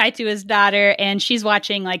says goodbye to his daughter, and she's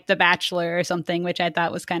watching like The Bachelor or something, which I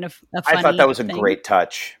thought was kind of a funny I thought that was thing. A great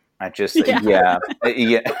touch. It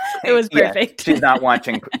was perfect. She's not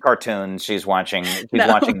watching cartoons. She's watching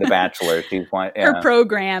The Bachelor. Her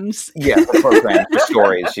programs. Her programs, her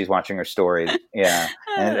stories. She's watching her stories. Yeah,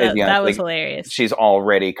 that was hilarious. She's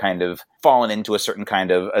already kind of fallen into a certain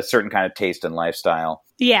kind of taste and lifestyle.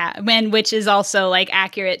 Yeah, which is also like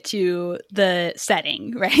accurate to the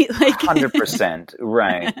setting, right? Like 100%,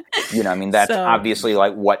 right? That's obviously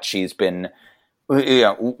like what she's been.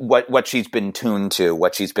 What she's been tuned to,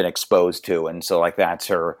 what she's been exposed to, and so like that's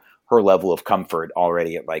her level of comfort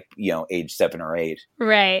already at like age 7 or 8.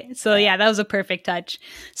 Right. So that was a perfect touch.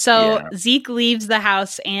 So Zeke leaves the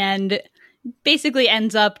house and basically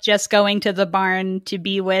ends up just going to the barn to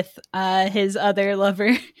be with his other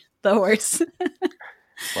lover, the horse.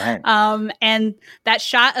 Right. And that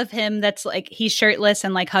shot of him that's like he's shirtless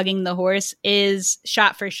and like hugging the horse is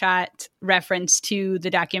shot for shot reference to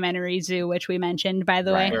the documentary Zoo, which we mentioned, by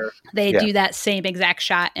the way. They do that same exact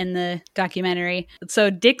shot in the documentary.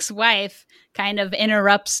 So Dick's wife kind of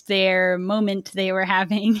interrupts their moment they were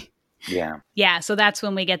having Yeah, so that's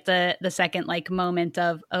when we get the second like moment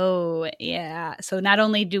of, oh yeah. So not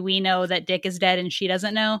only do we know that Dick is dead and she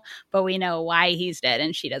doesn't know, but we know why he's dead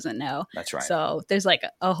and she doesn't know. That's right. So there's like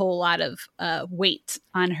a whole lot of weight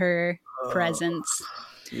on her presence.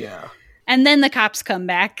 Yeah. And then the cops come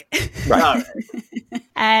back. Right.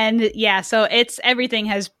 And yeah, so everything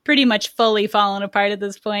has pretty much fully fallen apart at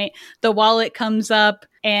this point. The wallet comes up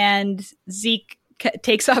and Zeke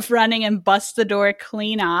takes off running and busts the door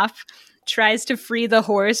clean off, tries to free the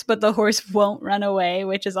horse, but the horse won't run away,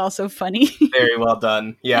 which is also funny. Very well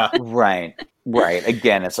done. Yeah. Right.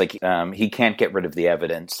 Again, it's like he can't get rid of the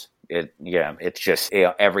evidence. It's just,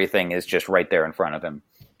 everything is just right there in front of him,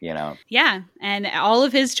 Yeah, and all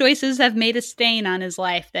of his choices have made a stain on his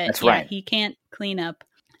life that he can't clean up.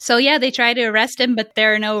 So yeah, they try to arrest him, but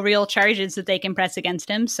there are no real charges that they can press against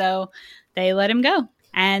him, so they let him go.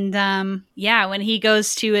 And when he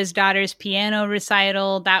goes to his daughter's piano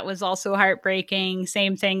recital, that was also heartbreaking.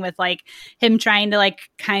 Same thing with like him trying to like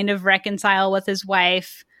kind of reconcile with his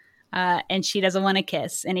wife, and she doesn't want to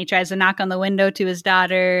kiss. And he tries to knock on the window to his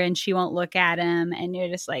daughter and she won't look at him. And you're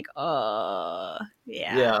just like, oh,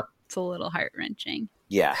 yeah. It's a little heart-wrenching.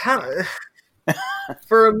 Yeah.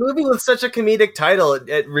 For a movie with such a comedic title,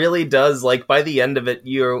 it really does, like, by the end of it,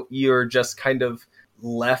 you're just kind of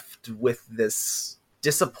left with this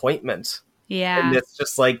disappointment. Yeah. And it's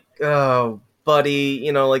just like, oh, buddy,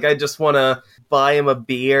 like, I just want to buy him a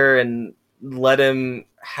beer and let him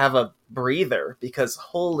have a breather, because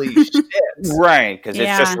holy shit. Right, because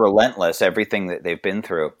it's just relentless, everything that they've been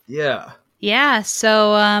through. Yeah. Yeah,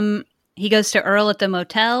 so he goes to Earl at the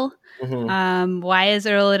motel. Mm-hmm. Why is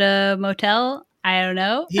Earl at a motel? I don't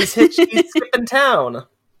know. He's skipping town.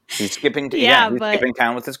 He's skipping skipping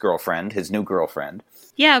town with his girlfriend, his new girlfriend.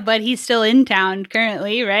 Yeah, but he's still in town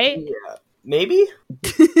currently, right? Yeah. Maybe?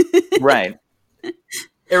 Right.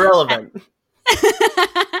 Irrelevant.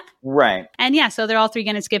 Right. And yeah, so they're all three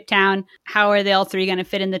going to skip town. How are they all three going to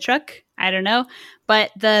fit in the truck? I don't know.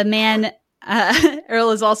 But the man,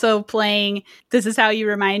 Earl, is also playing This Is How You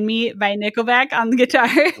Remind Me by Nickelback on the guitar.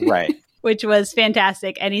 Right. Which was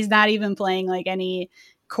fantastic. And he's not even playing like any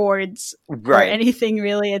chords or anything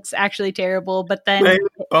really. It's actually terrible. But then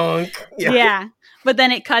yeah. But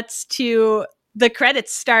then it cuts to the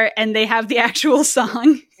credits start and they have the actual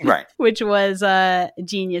song. Right. Which was a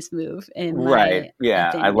genius move in my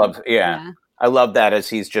opinion. I love that as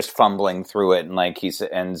he's just fumbling through it, and like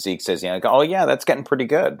and Zeke says, oh yeah, that's getting pretty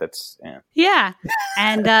good. That's yeah.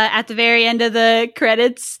 And at the very end of the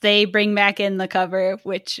credits, they bring back in the cover,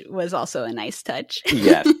 which was also a nice touch.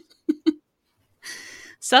 Yes.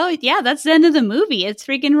 So yeah, that's the end of the movie. It's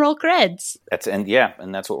freaking roll creds.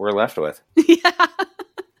 And that's what we're left with. Yeah.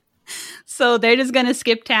 So they're just gonna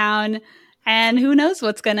skip town, and who knows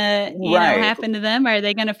what's gonna happen to them? Are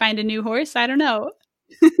they gonna find a new horse? I don't know.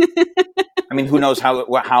 I mean, who knows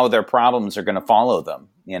how their problems are going to follow them?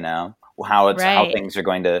 How things are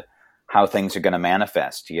going to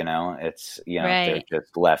manifest. It's they're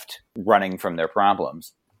just left running from their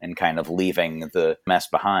problems and kind of leaving the mess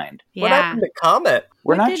behind. Yeah. What happened to Comet?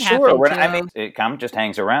 We're not sure. Comet just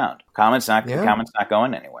hangs around. Comet's not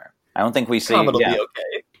going anywhere. I don't think we see. Comet will be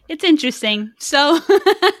okay. It's interesting. So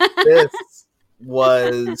this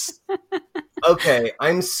was okay.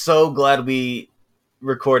 I'm so glad we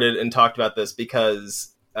recorded and talked about this,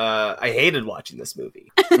 because I hated watching this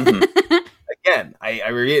movie. Mm-hmm. Again, I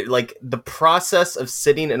really like the process of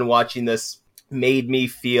sitting and watching this made me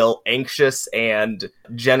feel anxious and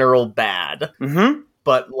general bad. Mm-hmm.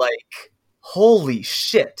 But like, holy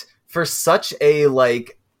shit, for such a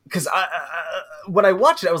because when I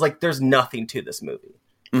watched it, I was like, there's nothing to this movie.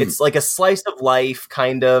 Mm-hmm. It's like a slice of life,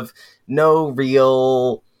 kind of, no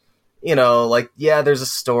real, there's a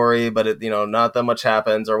story, but it, not that much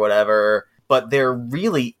happens or whatever. But there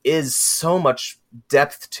really is so much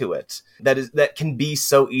depth to it that can be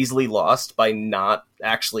so easily lost by not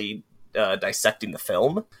actually dissecting the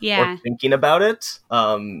film or thinking about it.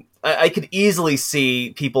 I could easily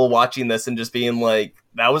see people watching this and just being like,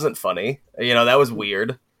 that wasn't funny. That was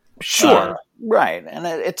weird. Sure. Right. And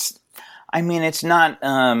it's not,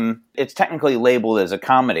 it's technically labeled as a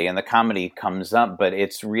comedy, and the comedy comes up, but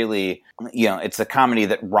it's really, it's a comedy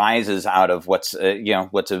that rises out of what's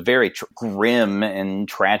a very grim and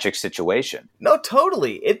tragic situation. No,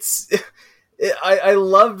 totally. I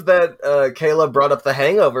love that Kayla brought up The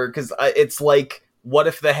Hangover, because it's like, what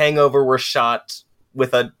if The Hangover were shot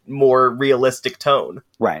with a more realistic tone?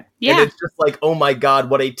 Right. Yeah. And it's just like, oh my God,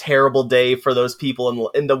 what a terrible day for those people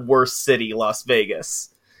in the worst city, Las Vegas.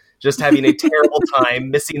 Just having a terrible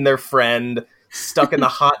time, missing their friend, stuck in the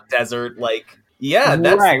hot desert. Like, Yeah,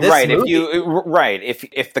 that's right. this Right. movie.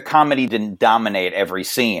 If the comedy didn't dominate every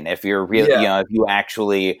scene, if you're really, Yeah.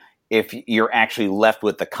 if you're actually left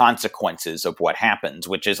with the consequences of what happens,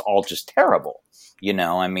 which is all just terrible,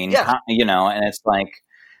 I mean, Yeah. and it's like,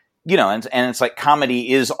 and it's like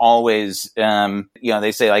comedy is always,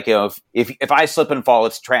 they say like, if I slip and fall,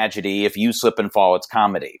 it's tragedy. If you slip and fall, it's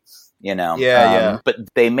comedy. But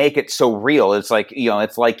they make it so real. It's like,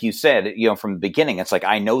 it's like you said, from the beginning, it's like,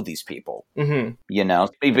 I know these people, Mm-hmm.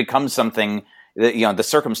 It becomes something that, the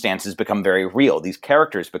circumstances become very real. These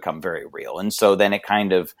characters become very real. And so then it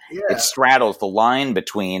kind of, it straddles the line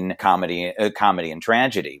between comedy and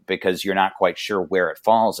tragedy, because you're not quite sure where it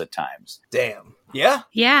falls at times. Damn. Yeah.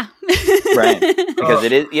 Yeah. Right.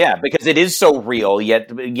 Because it is so real, yet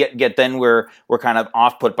then we're kind of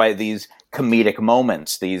off put by these comedic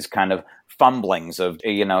moments, these kind of fumblings of,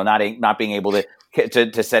 not being able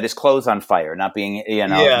to set his clothes on fire, not being,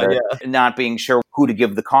 not being sure who to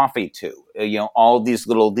give the coffee to, all these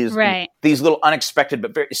little unexpected,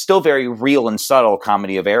 but still very real and subtle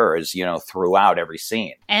comedy of errors, throughout every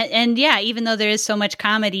scene. And even though there is so much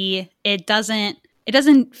comedy, it doesn't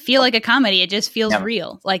feel like a comedy. It just feels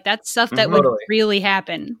real. Like that's stuff that would really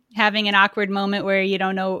happen. Having an awkward moment where you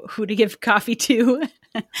don't know who to give coffee to,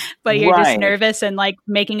 but you're just nervous and like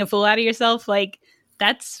making a fool out of yourself. Like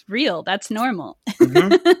that's real. That's normal.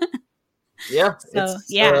 Mm-hmm. Yeah.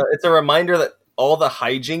 It's a reminder that all the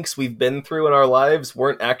hijinks we've been through in our lives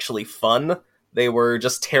weren't actually fun. They were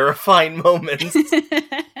just terrifying moments.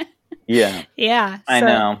 Yeah. Yeah. I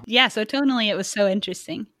know. Yeah. So tonally, it was so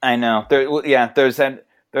interesting. I know. There's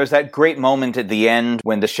that great moment at the end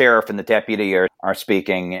when the sheriff and the deputy are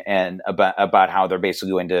speaking and about how they're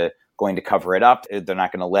basically going to cover it up. They're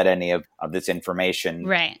not going to let any of this information.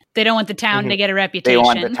 Right. They don't want the town to get a reputation. They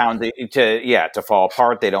want the town to fall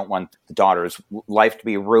apart. They don't want the daughter's life to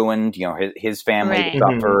be ruined. His family to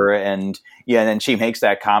suffer. And then she makes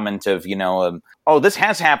that comment of, oh, this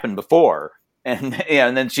has happened before. And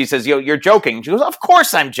then she says, "You're joking." She goes, "Of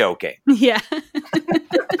course I'm joking." Yeah,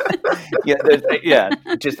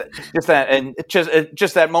 just that, and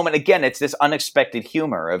just that moment again. It's this unexpected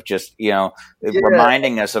humor of just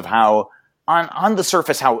reminding us of how on the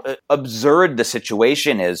surface how absurd the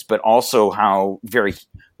situation is, but also how very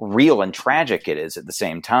real and tragic it is at the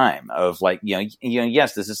same time. Of like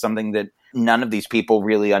yes, this is something that none of these people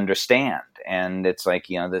really understand, and it's like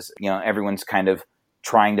this everyone's kind of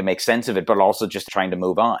trying to make sense of it, but also just trying to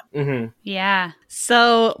move on. Mm-hmm. Yeah.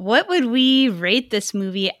 So what would we rate this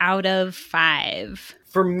movie out of 5?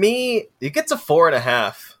 For me, it gets a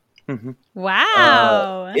 4.5. Mm-hmm.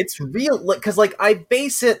 Wow. It's real, because I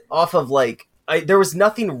base it off of there was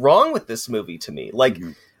nothing wrong with this movie to me.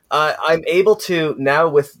 I'm able to now,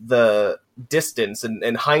 with the distance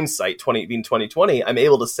and hindsight, being 2020, I'm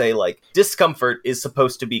able to say discomfort is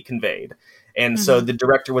supposed to be conveyed. And so the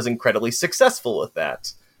director was incredibly successful with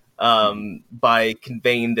that, by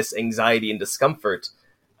conveying this anxiety and discomfort.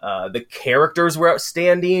 The characters were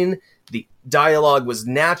outstanding. The dialogue was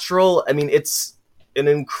natural. I mean, it's an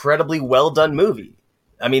incredibly well done movie.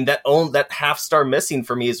 I mean, that half star missing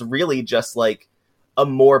for me is really just a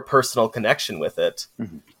more personal connection with it.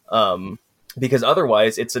 Mm-hmm. Because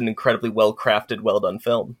otherwise, it's an incredibly well-crafted, well-done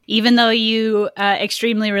film. Even though you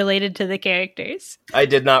extremely related to the characters. I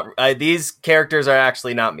did not. These characters are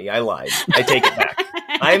actually not me. I lied. I take it back.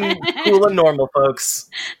 I'm cool and normal, folks.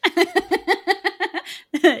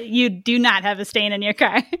 You do not have a stain in your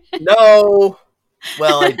car. No.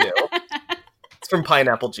 Well, I do. It's from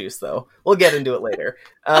pineapple juice, though. We'll get into it later.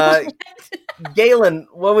 Galen,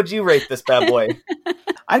 what would you rate this bad boy?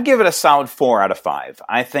 I'd give it a solid 4 out of 5.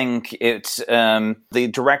 I think it's the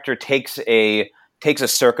director takes a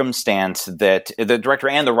circumstance that the director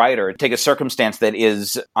and the writer take a circumstance that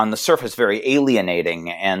is on the surface very alienating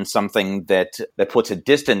and something that puts a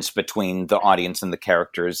distance between the audience and the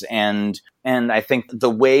characters. And I think the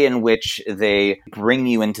way in which they bring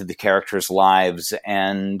you into the characters' lives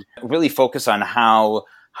and really focus on how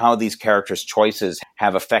these characters' choices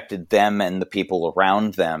have affected them and the people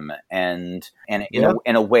around them, and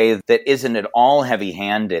in a way that isn't at all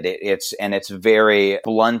heavy-handed. It's very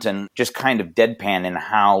blunt and just kind of deadpan in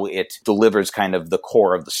how it delivers kind of the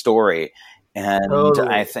core of the story. And totally.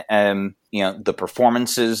 I think the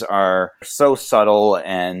performances are so subtle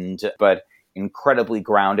but incredibly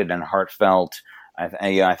grounded and heartfelt.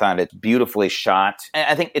 I thought it's beautifully shot.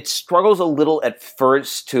 I think it struggles a little at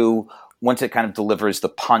first once it kind of delivers the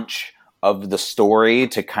punch of the story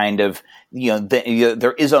to kind of,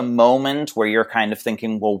 there is a moment where you're kind of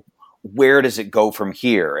thinking, well, where does it go from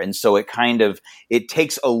here? And so it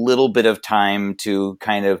takes a little bit of time to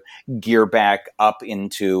kind of gear back up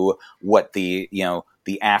into what the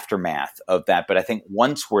aftermath of that. But I think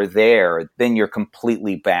once we're there, then you're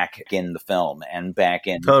completely back in the film and back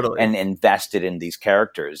in and invested in these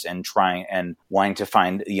characters and wanting to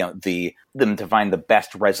find, them to find the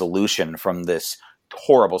best resolution from this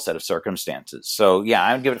horrible set of circumstances. So yeah,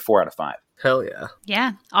 I would give it 4 out of 5. Hell yeah.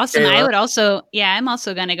 Yeah. Awesome. I would also, I'm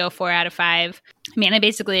also going to go 4 out of 5. I mean, I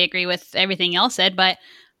basically agree with everything y'all said, but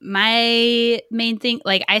my main thing,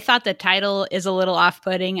 like, I thought the title is a little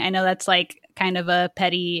off-putting. I know that's like kind of a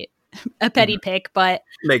petty pick, but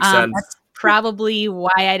makes sense. That's probably why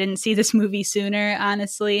I didn't see this movie sooner,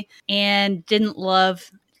 honestly, and didn't love,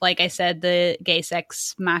 like I said, the gay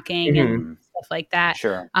sex mocking and stuff like that.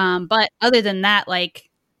 Sure. But other than that, like,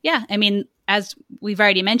 yeah, I mean, as we've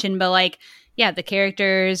already mentioned, but like, yeah, the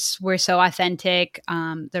characters were so authentic.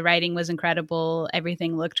 The writing was incredible.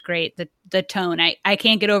 Everything looked great. The tone, I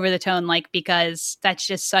can't get over the tone, like, because that's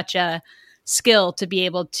just such a skill to be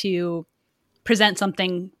able to present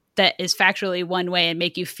something that is factually one way and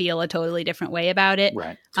make you feel a totally different way about it.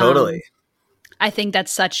 Right. Totally. I think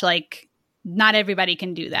that's such, like, not everybody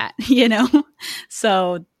can do that,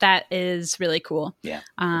 So that is really cool. Yeah.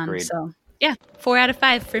 Agreed. So yeah, 4 out of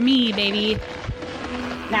 5 for me, baby.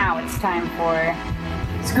 Now it's time for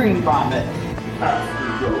Scream Vomit.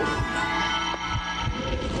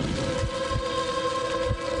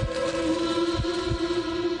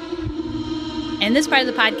 In this part of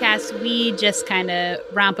the podcast, we just kind of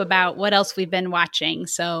romp about what else we've been watching.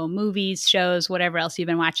 So movies, shows, whatever else you've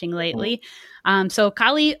been watching lately. So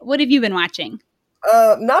Kali, what have you been watching?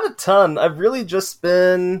 Not a ton. I've really just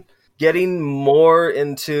been getting more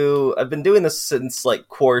into, I've been doing this since like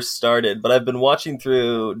course started, but I've been watching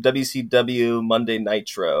through WCW Monday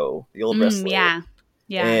Nitro, the old wrestling. Yeah.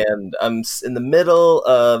 And I'm in the middle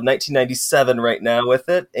of 1997 right now with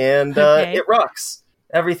it, and it rocks.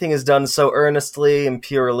 Everything is done so earnestly and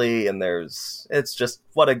purely, and it's just,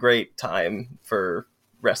 what a great time for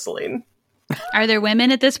wrestling. Are there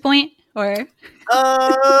women at this point, or?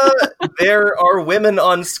 There are women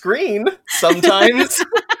on screen sometimes.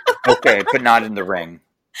 Okay, but not in the ring.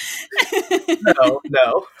 No.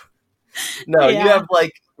 Yeah. You have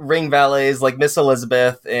like ring valets like Miss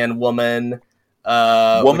Elizabeth and Woman.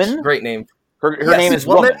 Woman? Great name. Her name is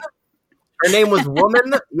Woman. Her name was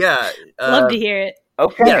Woman. Yeah. Love to hear it.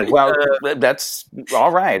 Okay, yeah, well, that's all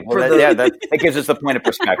right. Well, that gives us the point of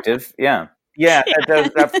perspective. Yeah.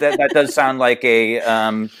 That does sound like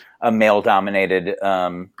a male-dominated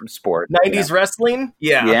sport. 90s wrestling?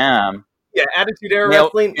 Yeah. Yeah, Attitude Era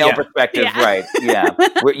wrestling? Male perspective, right. Yeah.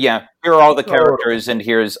 Here are all the characters, and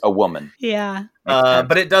here's a woman. Yeah.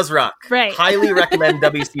 But it does rock. Right. Highly recommend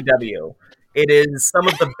WCW. It is some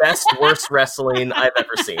of the best, worst wrestling I've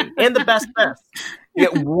ever seen. And the best. Yeah,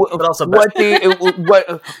 but also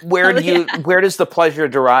where does the pleasure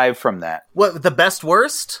derive from that? What, the best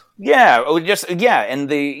worst? Yeah, and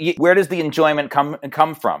where does the enjoyment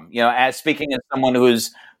come from? As speaking as someone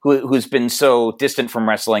who's been so distant from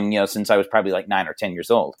wrestling, since I was probably like 9 or 10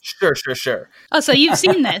 years old. Sure. Oh, so you've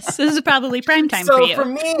seen this. This is probably prime time for you. So for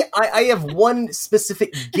me, I have one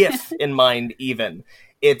specific GIF in mind even.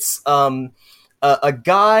 It's a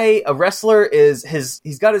wrestler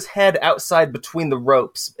he's got his head outside between the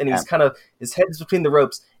ropes, and his head is between the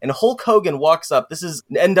ropes, and Hulk Hogan walks up. This is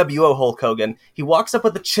NWO Hulk Hogan. He walks up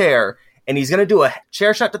with a chair, and he's going to do a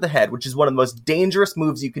chair shot to the head, which is one of the most dangerous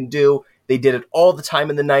moves you can do. They did it all the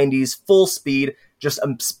time in the 90s, full speed, just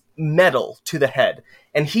a metal to the head.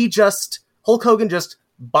 And Hulk Hogan just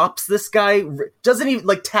bops this guy, doesn't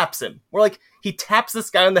even, taps him. He taps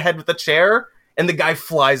this guy on the head with a chair, and the guy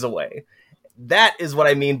flies away. That is what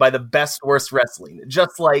I mean by the best, worst wrestling.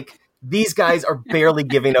 Just like, these guys are barely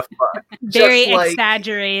giving a fuck. Very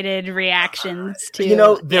exaggerated reactions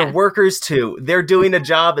to... they're workers too. They're doing a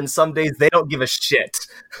job, and some days they don't give a shit.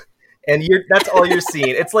 And that's all you're seeing.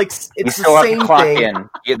 It's like, it's the same thing.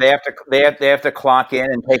 They have to clock in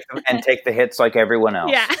and take the hits like everyone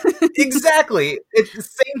else. Yeah. Exactly. It's the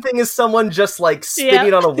same thing as someone just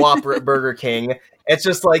spitting on a Whopper at Burger King. It's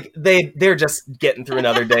just like they're just getting through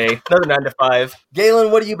another day, another 9 to 5.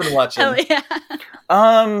 Galen, what have you been watching? Hell yeah.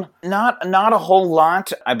 Not a whole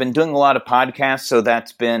lot. I've been doing a lot of podcasts, so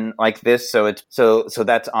that's been like this. So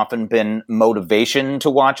that's often been motivation to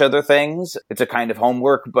watch other things. It's a kind of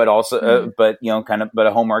homework, but also, but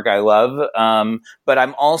a homework I love. But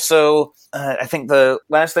I'm also, I think the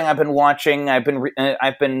last thing I've been watching, I've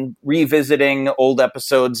been revisiting old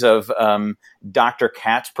episodes of Dr.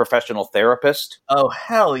 Katz, Professional Therapist. Oh,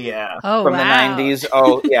 hell yeah. Oh, from wow. the 90s.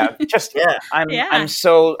 Oh, yeah. Just, Yeah. I'm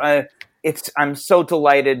so, I'm so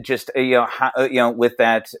delighted just, with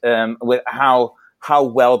that, with how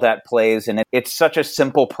well that plays. And it's such a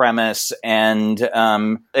simple premise, and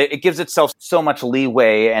it gives itself so much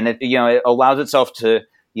leeway, and it allows itself to,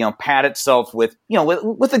 pat itself with,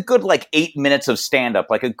 with a good, like 8 minutes of stand up.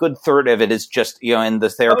 Like a good third of it is just, in the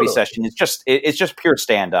therapy session, it's just pure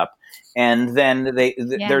stand up. And then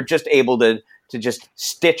they're just able to just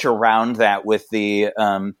stitch around that with the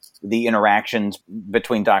interactions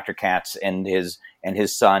between Dr. Katz and his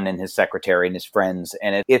son and his secretary and his friends.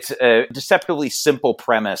 And it's a deceptively simple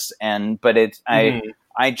premise. But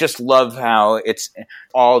I just love how it's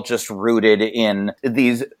all just rooted in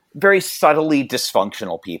these very subtly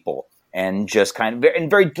dysfunctional people, and just and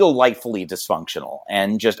very delightfully dysfunctional,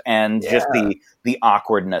 and just the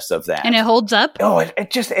awkwardness of that. And it holds up. Oh,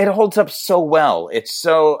 it holds up so well. It's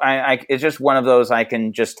so it's just one of those I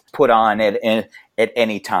can just put on at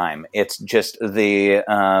any time. It's just the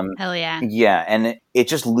hell yeah, yeah, and it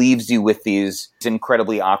just leaves you with these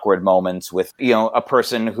incredibly awkward moments with a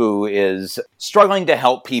person who is struggling to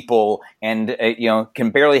help people and can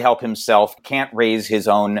barely help himself, can't raise his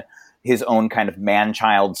own kind of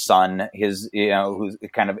man-child son, who's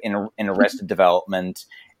kind of in arrested development.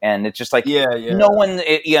 And it's just like, no one,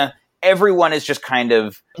 everyone is just kind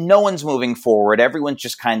of, no one's moving forward. Everyone's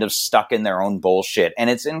just kind of stuck in their own bullshit. And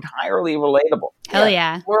it's entirely relatable. Hell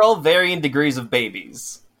yeah. We're all varying degrees of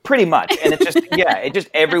babies. Pretty much. And it's just,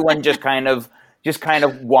 everyone just kind of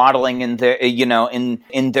waddling in their,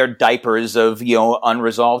 in their diapers of,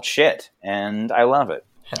 unresolved shit. And I love it.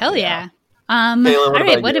 Hell yeah. Galen, all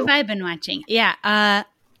right, what have I been watching? Yeah,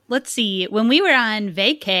 let's see. When we were on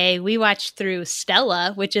vacay, we watched through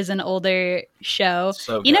Stella, which is an older show.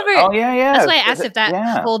 So you never. Oh yeah. That's why I asked if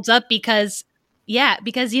that holds up because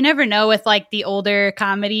you never know with like the older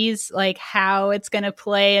comedies, like how it's going to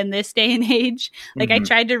play in this day and age. Like I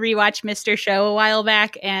tried to rewatch Mr. Show a while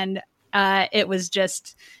back, and it was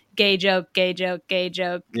just gay joke,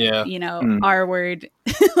 R word.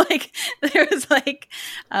 Like there was like,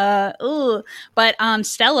 but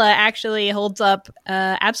Stella actually holds up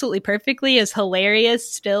absolutely perfectly, is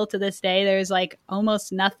hilarious still to this day. There's like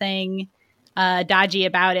almost nothing dodgy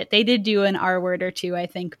about it. They did do an R word or two, I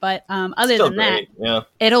think, but other Still than great. that,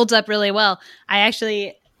 it holds up really well. I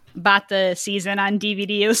actually bought the season on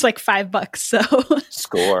DVD. It was like $5, so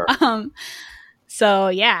score. So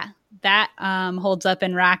yeah. That holds up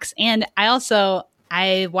and rocks. And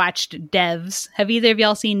I watched Devs. Have either of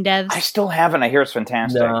y'all seen Devs? I still haven't. I hear it's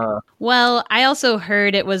fantastic. No. Well, I also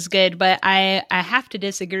heard it was good, but I have to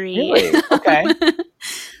disagree. Really? Okay.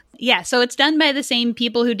 Yeah, so it's done by the same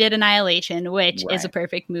people who did Annihilation, which is a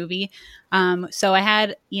perfect movie. So I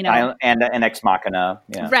had, and an Ex Machina.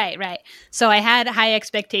 Yeah. Right. So I had high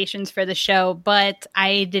expectations for the show, but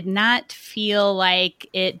I did not feel like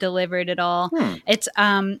it delivered at all. It's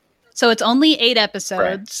so it's only 8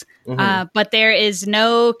 episodes, but there is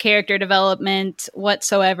no character development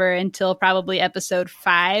whatsoever until probably episode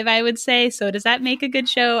 5, I would say. So does that make a good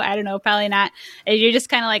show? I don't know, probably not. You're just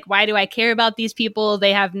kind of like, why do I care about these people?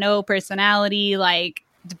 They have no personality. Like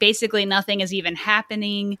basically nothing is even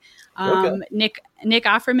happening. Nick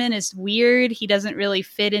Offerman is weird. He doesn't really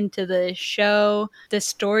fit into the show. The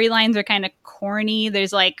storylines are kind of corny.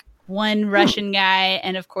 There's like one Russian guy,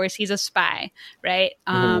 and of course he's a spy, right?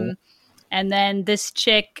 And then this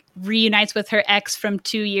chick reunites with her ex from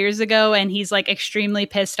 2 years ago, and he's like extremely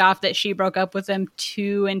pissed off that she broke up with him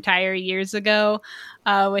 2 entire years ago,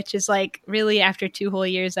 which is like really after 2 whole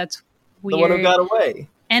years. That's weird. The one who got away.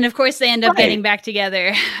 And of course they end up getting back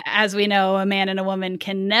together. As we know, a man and a woman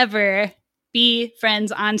can never be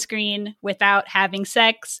friends on screen without having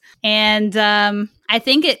sex. And I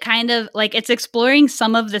think it kind of like it's exploring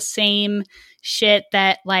some of the same shit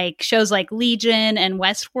that like shows like Legion and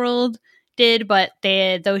Westworld did, but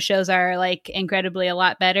those shows are like incredibly a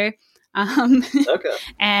lot better. And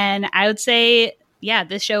I would say, yeah,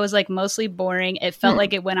 this show was like mostly boring. It felt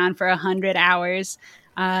like it went on for 100 hours.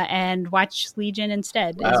 And watch Legion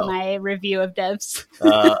instead is my review of Devs.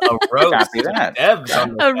 A roast of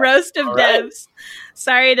Devs. A roast of Devs.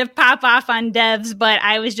 Sorry to pop off on Devs, but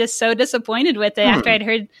I was just so disappointed with it after I'd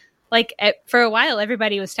heard, like, for a while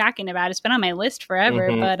everybody was talking about it. It's been on my list forever,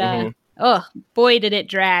 but oh boy, did it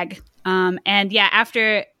drag. And yeah,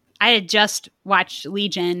 after I had just watched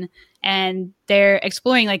Legion, and they're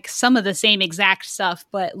exploring like some of the same exact stuff,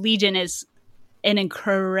 but Legion is an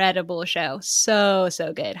incredible show. So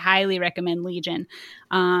good. Highly recommend Legion.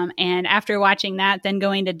 And after watching that, then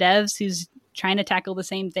going to Devs, who's trying to tackle the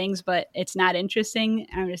same things, but it's not interesting.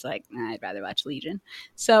 I'm just like, nah, I'd rather watch Legion.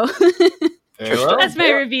 So that's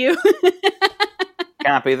my review.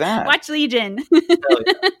 Copy that. Watch Legion.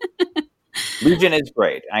 Legion is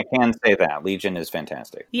great. I can say that Legion is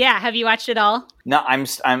fantastic. Yeah, have you watched it all? No,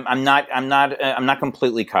 I'm not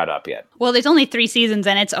completely caught up yet. Well, there's only 3 seasons,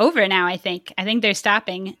 and it's over now. I think they're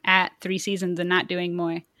stopping at 3 seasons and not doing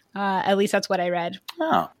more. At least that's what I read.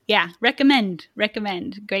 Oh, yeah, recommend.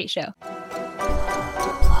 Great show.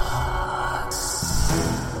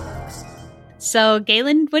 So,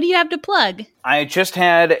 Galen, what do you have to plug? I just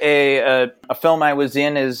had a film I was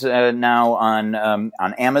in is now on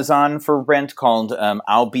Amazon for rent called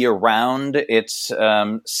I'll Be Around. It's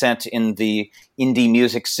set in the indie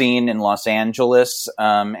music scene in Los Angeles,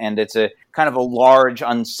 and it's a kind of a large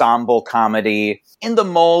ensemble comedy in the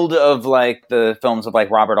mold of like the films of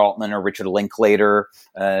like Robert Altman or Richard Linklater.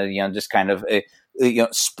 Just kind of a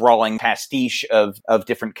sprawling pastiche of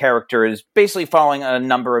different characters, basically following a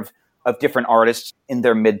number of different artists in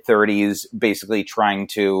their mid-30s, basically trying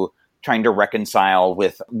to reconcile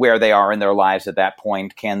with where they are in their lives at that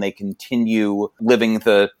point. Can they continue living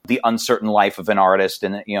the uncertain life of an artist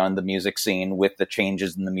in the music scene with the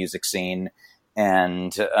changes in the music scene,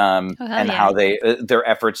 and how they their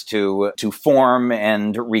efforts to form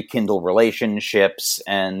and rekindle relationships.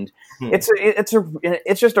 And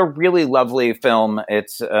it's just a really lovely film.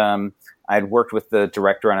 It's I'd worked with the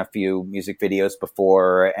director on a few music videos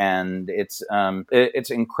before, and it's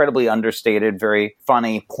incredibly understated, very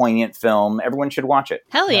funny, poignant film. Everyone should watch it.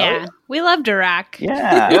 Hell yeah. We love Dirac.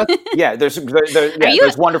 Yeah. Yeah, there's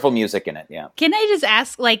wonderful music in it, yeah. Can I just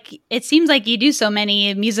ask, like, it seems like you do so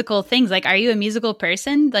many musical things. Like, are you a musical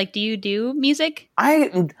person? Like, do you do music?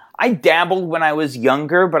 I dabbled when I was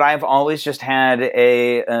younger, but I've always just had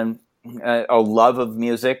a love of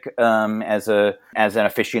music as an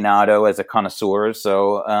aficionado, as a connoisseur.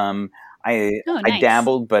 So I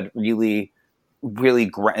dabbled, but really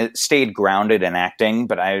stayed grounded in acting.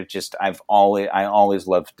 But I always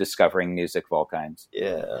loved discovering music of all kinds.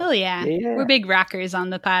 Yeah. Hell yeah. We're big rockers on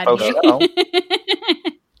the pod. Oh, so.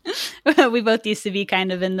 We both used to be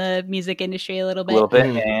kind of in the music industry a little bit. A little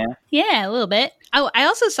bit, yeah. Yeah, a little bit. Oh, I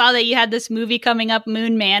also saw that you had this movie coming up,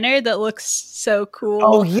 Moon Manor, that looks so cool.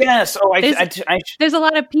 Oh, yes. Oh, there's a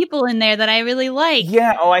lot of people in there that I really like.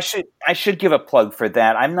 Yeah. Oh, I should give a plug for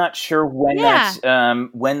that. I'm not sure when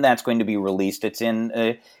that's going to be released. It's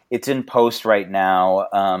in post right now,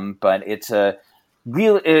 but it's a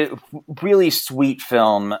really sweet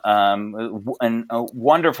film, and a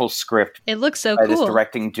wonderful script. It looks so by cool. This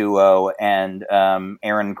directing duo, and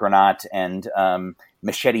Aaron Granat and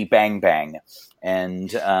Machete Bang Bang, and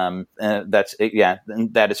that's it. Yeah,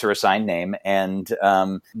 that is her assigned name, and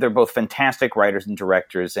they're both fantastic writers and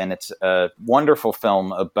directors, and it's a wonderful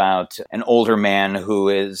film about an older man who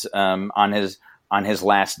is on his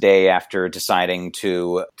last day after deciding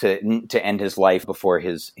to end his life before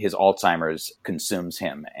his Alzheimer's consumes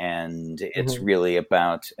him, and it's really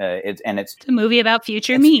about it's a movie about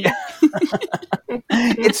future me.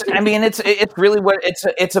 It's really what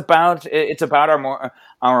it's about. It's about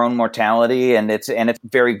our own mortality, and it's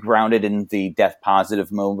very grounded in the death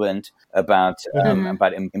positive movement about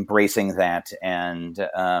embracing that and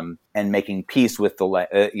making peace with the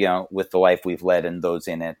life we've led and those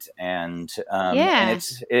in it, and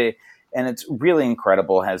it's really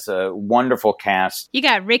incredible. Has a wonderful cast. You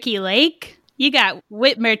got Ricky Lake. You got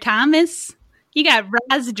Whitmer Thomas. You got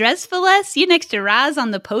Roz Dressfiles. You next to Roz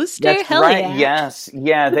on the poster. That's Hell right. yeah. Yes.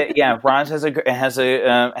 Yeah. Roz has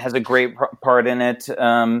a great part in it.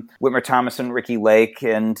 Whitmer Thomas and Ricky Lake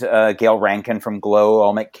and Gail Rankin from Glow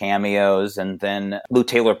all make cameos, and then Lou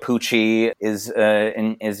Taylor Pucci is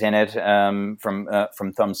in it from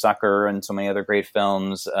Thumbsucker and so many other great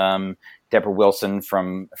films. Deborah Wilson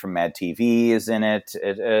from Mad TV is in it.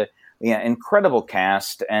 Incredible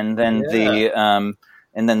cast, and then the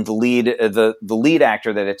lead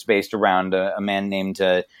actor that it's based around, a man named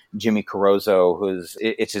Jimmy Carozzo,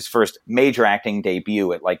 it's his first major acting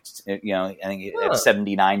debut at I think at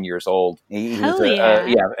 79 years old.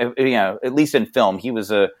 At least in film, he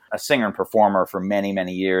was a singer and performer for many,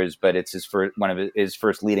 many years, but it's his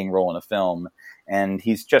first leading role in a film. And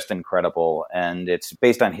he's just incredible, and it's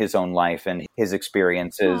based on his own life and his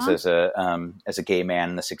experiences as a gay man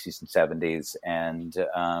in the 60s and 70s, and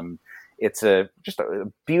it's just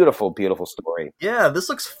a beautiful, beautiful story. Yeah, this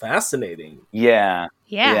looks fascinating. Yeah.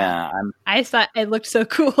 I thought it looked so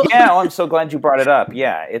cool. Yeah, I'm so glad you brought it up.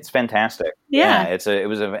 Yeah, it's fantastic. Yeah, it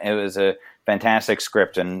was a fantastic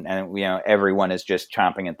script, and everyone is just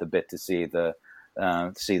chomping at the bit to see the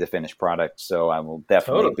see the finished product. So I will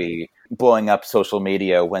definitely be blowing up social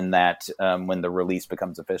media when the release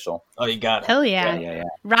becomes official. Oh, you got it. Hell yeah. Yeah.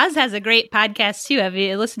 Roz has a great podcast too. Have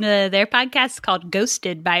you listened to their podcast called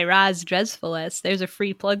Ghosted by Roz Dresfulis? There's a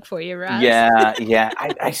free plug for you, Roz. Yeah.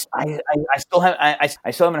 I still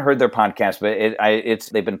haven't heard their podcast, but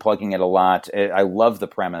they've been plugging it a lot. I love the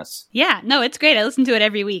premise. Yeah, no, it's great. I listen to it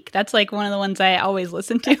every week. That's like one of the ones I always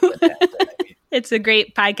listen to. It's a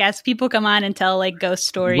great podcast. People come on and tell like ghost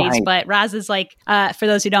stories, right. But Roz is like, for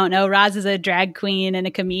those who don't know, Roz is a drag queen and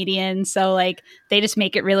a comedian. So like they just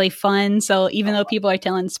make it really fun. So even though people are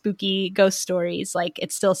telling spooky ghost stories, like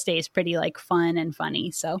it still stays pretty like fun and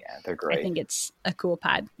funny. So yeah, they're great. I think it's a cool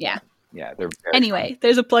pod. Yeah. Yeah, they're anyway, fun.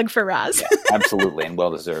 There's a plug for Roz. Yeah, absolutely, and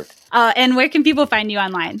well deserved. And where can people find you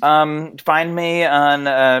online? Find me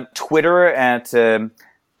on Twitter at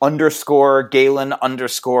 _Galen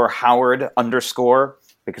 _Howard _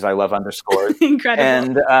 because I love underscores.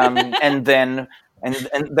 Incredible. And then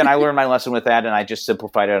I learned my lesson with that, and I just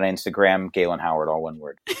simplified it on Instagram, Galen Howard, all one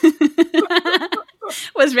word.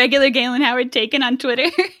 Was regular Galen Howard taken on Twitter?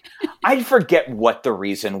 I forget what the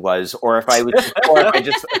reason was, or if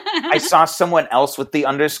I saw someone else with the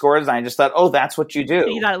underscores, and I just thought, oh, that's what you do.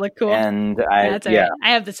 You thought it looked cool. And that's all right.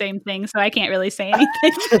 I have the same thing, so I can't really say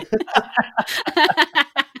anything.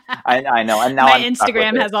 I know. And now my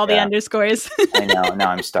Instagram has all the underscores. I know.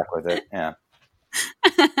 Now I'm stuck with it. Yeah.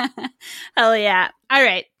 Hell yeah. All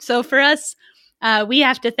right. So for us, we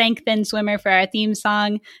have to thank Thin Swimmer for our theme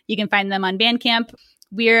song. You can find them on Bandcamp.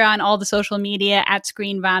 We're on all the social media at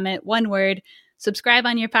Screen Vomit, one word. Subscribe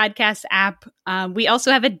on your podcast app. We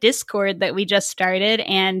also have a Discord that we just started,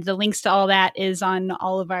 and the links to all that is on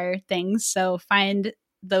all of our things. So find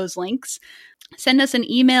those links. Send us an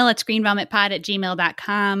email at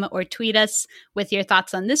screenvomitpod@gmail.com or tweet us with your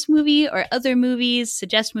thoughts on this movie or other movies.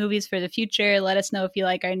 Suggest movies for the future. Let us know if you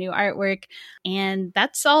like our new artwork. And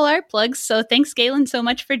that's all our plugs. So thanks, Galen, so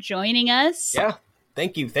much for joining us. Yeah.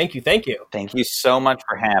 Thank you. Thank you so much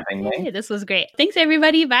for having me. Hey, this was great. Thanks,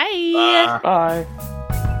 everybody. Bye. Bye.